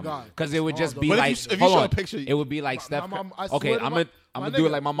 time. Oh, God. Because it would just be But like, if you hold show a on. picture- It would be like My Steph. mom, I Okay, swear to I'm my- gonna my do it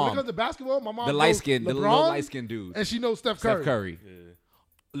nigga, like my When it mom. comes to basketball, my mom The knows light skin, the little LeBron, light skin dude. and she knows Steph Curry. Steph Curry. Yeah.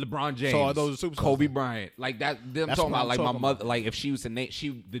 LeBron James, So are those superstars Kobe then? Bryant, like that. I'm That's talking what about I'm like my talking mother. about. Like if she was to name,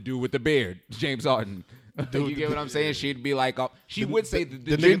 the dude with the beard, James Harden. You get what I'm saying? She'd be like, she would say the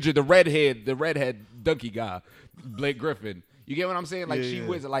the ginger, the redhead donkey guy, Blake Griffin. You get what I'm saying? Like she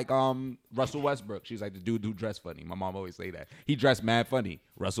was like Russell Westbrook. She's like the dude who dressed funny. My mom always say that. He dressed mad funny.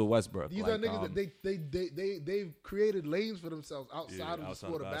 Russell Westbrook. These like, are niggas that they've created lanes for themselves outside of the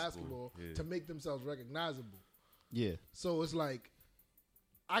sport of basketball to make themselves recognizable. Yeah. So it's like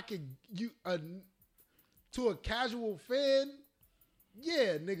to a casual fan,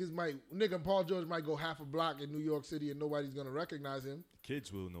 yeah, nigga Paul George might go half a block in New York City and nobody's gonna recognize him.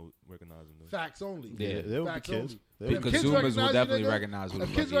 Kids will recognize him though. Facts only. Yeah, they'll be Facts kids. only. They'll If be kids consumers will recognize you, definitely nigga, recognize who if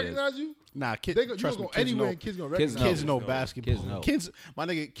the kids fuck he is. recognize you, Nah, you trust go me, anywhere and Kids kids gonna know. recognize Kids you. know know. basketball. Kids know. Kids, my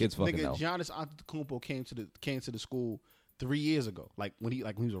nigga, Kids fucking know. Giannis Antetokounmpo came to the school 3 years ago. Like when he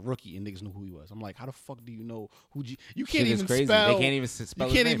was a rookie and niggas knew who he was. I'm like, how the fuck do you know who? You can't Shit is even crazy. spell. They can't even spell.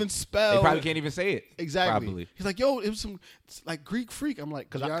 You his can't name. even spell. They probably can't even say it. Exactly. Probably. He's like, yo, it was some like Greek freak. I'm like,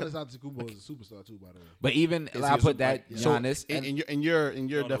 because Giannis Antetokounmpo is a superstar too, by the way. But even Is I he put a that super- Giannis So, and in your On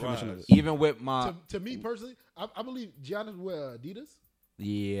the definition of rise. it. even with my To me personally, I believe Giannis wear Adidas.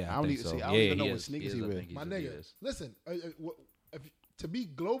 yeah, I don't think even so. see- I don't Yeah, even know he what is. sneakers He he is. I wear. think he's My a nigga, Adidas. listen, to be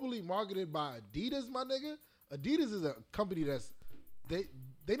globally marketed by Adidas, my nigga, Adidas is a company that's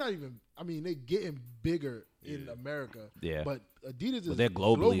they not even. I mean, they getting bigger in America. Yeah. But Adidas is they're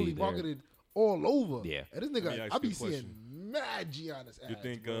globally there. marketed all over. Yeah. And this Let me nigga, ask I you be a question. seeing mad Giannis ads. You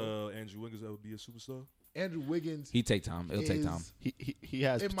think bro. Andrew Wiggins ever be a superstar? Andrew Wiggins He take time. It'll take is, time. He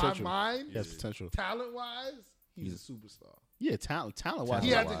has in potential. my mind, He has potential. talent wise, he's a superstar. Yeah, talent wise. He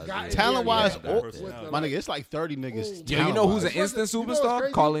hasn't gotten Talent wise, there yet. or- With the, my like, nigga, it's like 30 niggas. Oh, Yo, you know who's an talent-wise. instant You know what's superstar?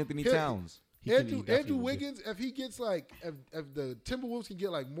 crazy? Carl Anthony Here- Towns. He can- he Andrew definitely will. Wiggins, if he gets like, if the Timberwolves can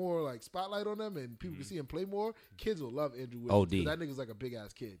get like more like spotlight on them and people can see him play more, kids will love Andrew Wiggins. OD. 'Cause that nigga's like a big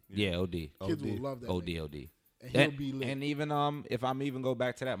ass kid. Yeah, OD. Kids OD. will love that. OD, nigga. OD. And he'll be lit. And even if I'm even go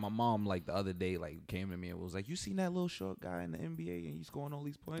back to that, my mom like the other day like came to me and was like, "You seen that little short guy in the NBA and he's scoring all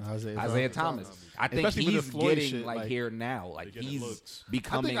these points?" Isaiah Thomas. I think Especially with he's the Floyd getting shit, like like- here now. Like They getting he's looks. I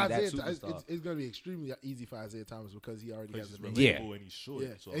becoming think that Isaiah, superstar. it's going to be extremely easy for Isaiah Thomas because he already has Places a name. Yeah. relatable and he's short.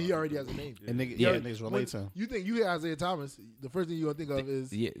 Yeah, so and he already has a name. And nigga, Yeah. yeah, niggas relate to him. You think you hear Isaiah Thomas, the first thing you're going to think of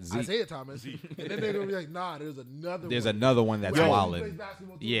is Yeah, Zeke. Isaiah Thomas. And then they're going to be like, nah, there's another There's one. another one that's Who actually wilding. plays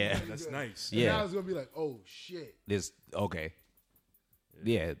basketball too, Yeah. really That's good. nice. And Yeah. now it's going to be like, oh, shit. This okay.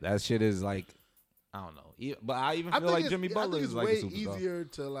 Yeah, that shit is like I don't know. But I even I feel think like it's- Jimmy I Butler think is it's like way a superstar. easier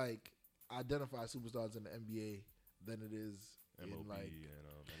to like identify superstars in the NBA than it is in MLB like.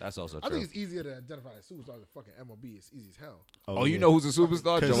 and That's also I true. think it's easier to identify a superstar than fucking MLB. It's easy as hell. Oh, you know who's a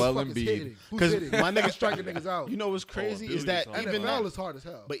superstar? Cause- Joel Who the fuck is Embiid. hitting? Who's 'Cause hitting? my nigga- Who's striking niggas out. You know what's crazy is that ability even NFL that, is hard as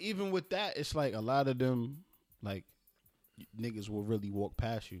hell. but even with that, it's like a lot of them like niggas will really walk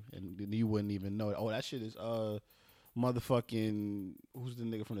past you and then you wouldn't even know it. Oh, that shit is motherfucking who's the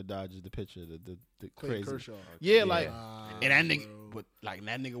nigga from the Dodgers? The pitcher, the Clayton crazy. Kershaw. Yeah, like Nah, and that nigga, bro. but like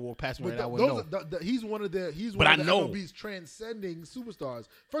that nigga walked past me But and I th- wouldn't know. those are, he's one of the he's But one of I the know. MLB's transcending superstars.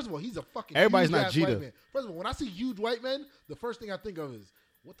 First of all, he's a fucking Everybody's huge not ass Jeter. white man. First of all, when I see huge white men, the first thing I think of is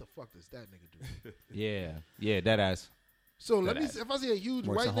what the fuck does that nigga do? Yeah, that ass. So let me That if I see a huge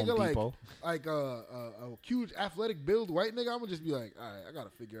Works white at Home nigga Depot. like a huge athletic build white nigga, I'm gonna just be like, all right, I gotta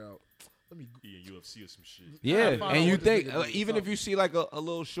figure out. Let me. UFC or some shit. Yeah, find out and you what this think nigga do. even if you see like a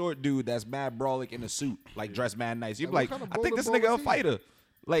little short dude that's mad brolic in a suit, like dressed mad nice, you be Like, like, what kind of I think this bowler nigga a is he? fighter.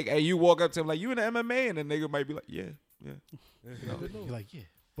 Like, and you walk up to him like, you in the MMA, and the nigga might be like, yeah. You're like, yeah.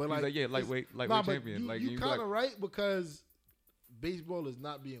 But He's like, yeah, it's- lightweight but champion. Like, you you be kind of like- right because baseball is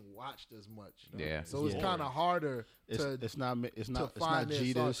not being watched as much. Yeah. So it's Yeah. kind of harder It's to it's not to not find their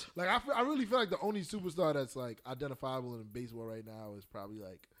Jeter's. stars. Like I really feel like the only superstar that's like identifiable in baseball right now is probably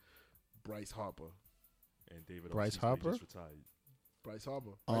like Bryce Harper. And David Bryce Ortiz, when he Harper? just retired. Bryce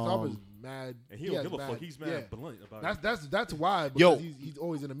Harper's mad. And he don't has give a mad- fuck. He's mad yeah. blunt about it. That's why. Because Yo, he's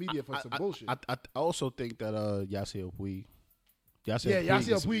always in the media for some bullshit. I also think that Yasiel Puig.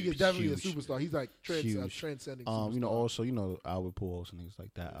 Yasiel Puig is definitely huge. a superstar. He's like Huge. transcending. Superstar. You know, also, you know, Albert Pujols and niggas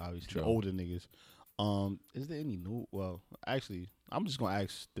like that. Obviously, True. the older niggas. Is there any new? Well, actually, I'm just gonna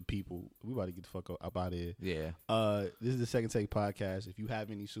ask the people. We about to get the fuck up out of here. Yeah. This is the Second Take podcast. If you have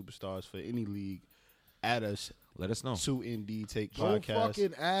any superstars for any league, add us Let us know. to ND Take Don't podcast.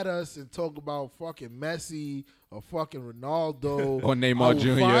 fucking add us and talk about fucking Messi or fucking Ronaldo Or Neymar I will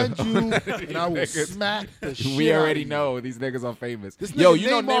Jr.. find you and I will Niggas. smack the shit We out already of you. know these niggas are famous. This Yo, nigga you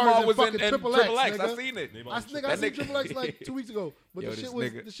know Neymar is Neymar in was in fucking Triple Triple X. X, I nigga. seen it. Neymar I was think triple I X. seen nigga- Triple X like 2 weeks ago, but Yo, the this shit was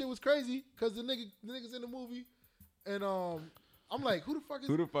nigga- the shit was crazy because the niggas in the movie, and I'm like, who the fuck is?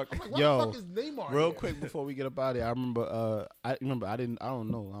 Who the fuck? I'm like, why Yo, the fuck is Neymar? Real here? quick before we get up out of here, I remember. I don't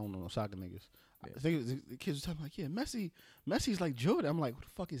know no soccer niggas. I think it was, the kids were talking like, yeah, Messi's like Jordan. I'm like, who the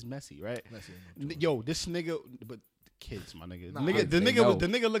fuck is Messi, right? Messi ain't no Yo, this nigga, but the kids, my nigga, Nah, the they know.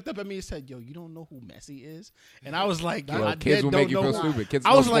 nigga looked up at me and said, yo, you don't know who Messi is? And I was like, Yo, I kids dead will don't make you know. feel stupid. Kids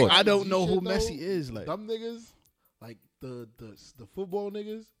I know was like, sports. I don't You know who should know Messi is. Like, Them niggas, like the football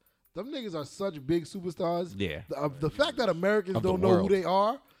niggas, them niggas are such big superstars. Yeah. The fact that Americans Of the don't know who world. they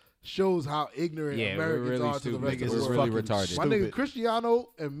are shows how ignorant Yeah, we're Americans really are to the stupid. rest of Niggas the is world. We're really fucking retarded. My nigga stupid. Cristiano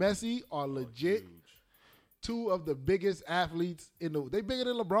and Messi are legit two of the biggest athletes in the. They bigger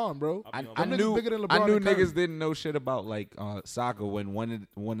than LeBron, bro. I Them niggas knew bigger than I LeBron knew and Curry. niggas didn't know shit about like soccer when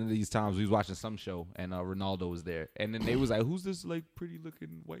one of these times we was watching some show and Ronaldo was there and then they was like, who's this like pretty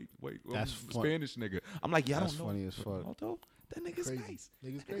looking white That's fun- Spanish nigga? I'm like, yeah, I That's don't know. funny as fuck. Ronaldo, that nigga's Crazy. nice.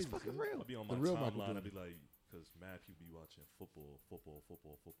 Niggas That crazy. nigga's fucking son. real. I'll be on The my real Michael timeline. I'll Jordan. be like, because Matthew be watching football.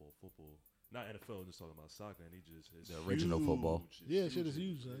 Not NFL, just talking about soccer, and he just it's The original huge. football. It's Yeah, shit is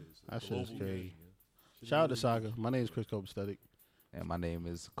huge, man. It's a That shit is global crazy. game, yeah. Shout out to soccer. My name is Chris Copacetic. And my name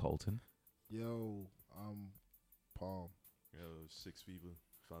is Colton. Yo, Palm. Yo, Six Fever,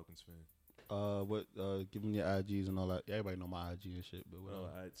 Falcons fan. Give me your IGs and all that. Everybody know my IG and shit, but Well,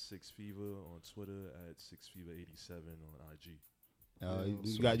 whatever. at Six Fever on Twitter, at Six Fever 87 on IG.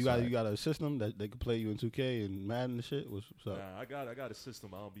 You got a system that they can play you in 2K and Madden and shit. What's up? Nah, I got a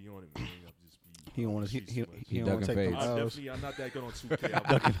system. I don't be on it, man. I just be. He don't want to. cheat so much. He don't want to ducking take fades. them L's. I'm not that good on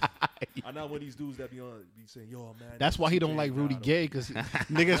 2K. I'm not one of these dudes that be saying, yo, man. That's why he don't 2K, like Rudy nah, I Gay because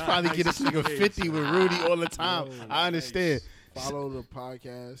niggas Nah, probably nice get this nigga 2K, 50 with son. Rudy all the time. Yo, I understand. Follow the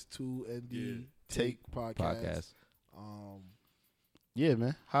podcast 2ND Yeah. Take podcast. Podcast. Yeah,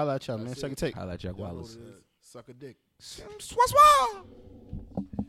 man. Holla at y'all, man. That's Second it. take. Holla at Chuck Y'all know Wallace. what it is. Suck a dick. Swat swat.